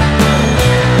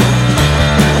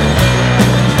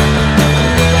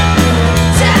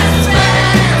 Just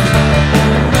friends.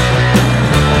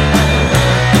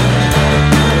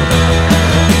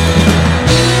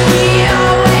 We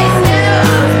always knew I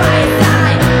was by your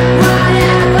side.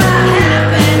 Whatever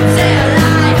happened to your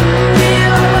life? You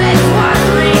always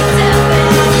wanted me to feel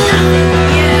nothing for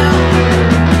you.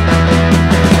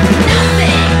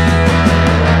 Nothing.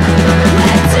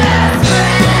 We're just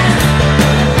friends.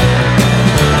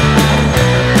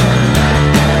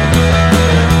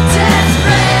 Just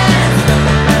friends.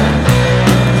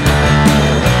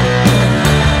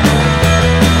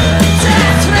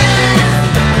 Just friends.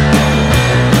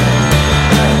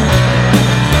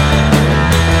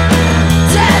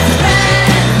 Just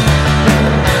friends.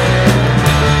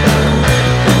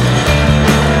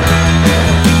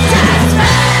 Just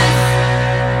friends.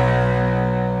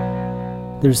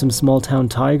 There's some Small Town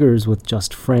Tigers with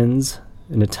Just Friends,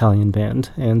 an Italian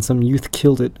band, and some Youth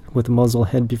Killed It with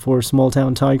Muzzlehead before Small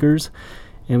Town Tigers,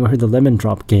 and we heard the Lemon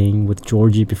Drop Gang with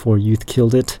Georgie before Youth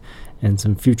Killed It, and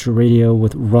some Future Radio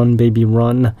with Run Baby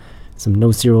Run, some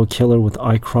No Serial Killer with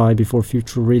I Cry before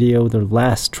Future Radio, their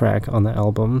last track on the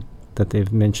album that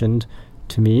they've mentioned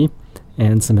to me,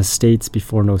 and some Estates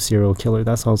before No Serial Killer.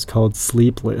 That song's called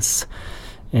Sleepless,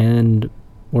 and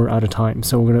we're out of time,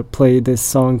 so we're going to play this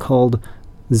song called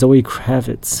Zoe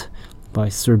Kravitz by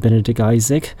Sir Benedict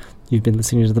Isaac. You've been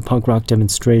listening to the Punk Rock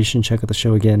Demonstration. Check out the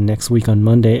show again next week on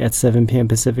Monday at 7 p.m.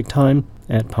 Pacific Time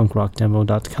at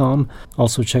punkrockdemo.com.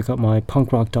 Also check out my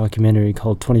punk rock documentary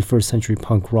called 21st Century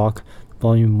Punk Rock,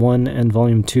 Volume 1 and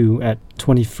Volume 2 at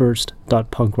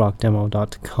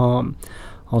 21st.punkrockdemo.com.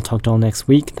 I'll talk to all next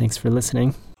week. Thanks for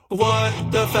listening.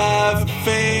 What the five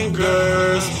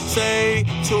fingers say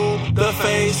to the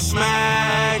face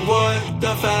smack? What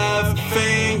the five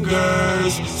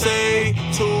fingers say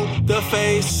to the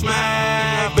face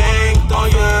smack? Bang on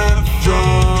your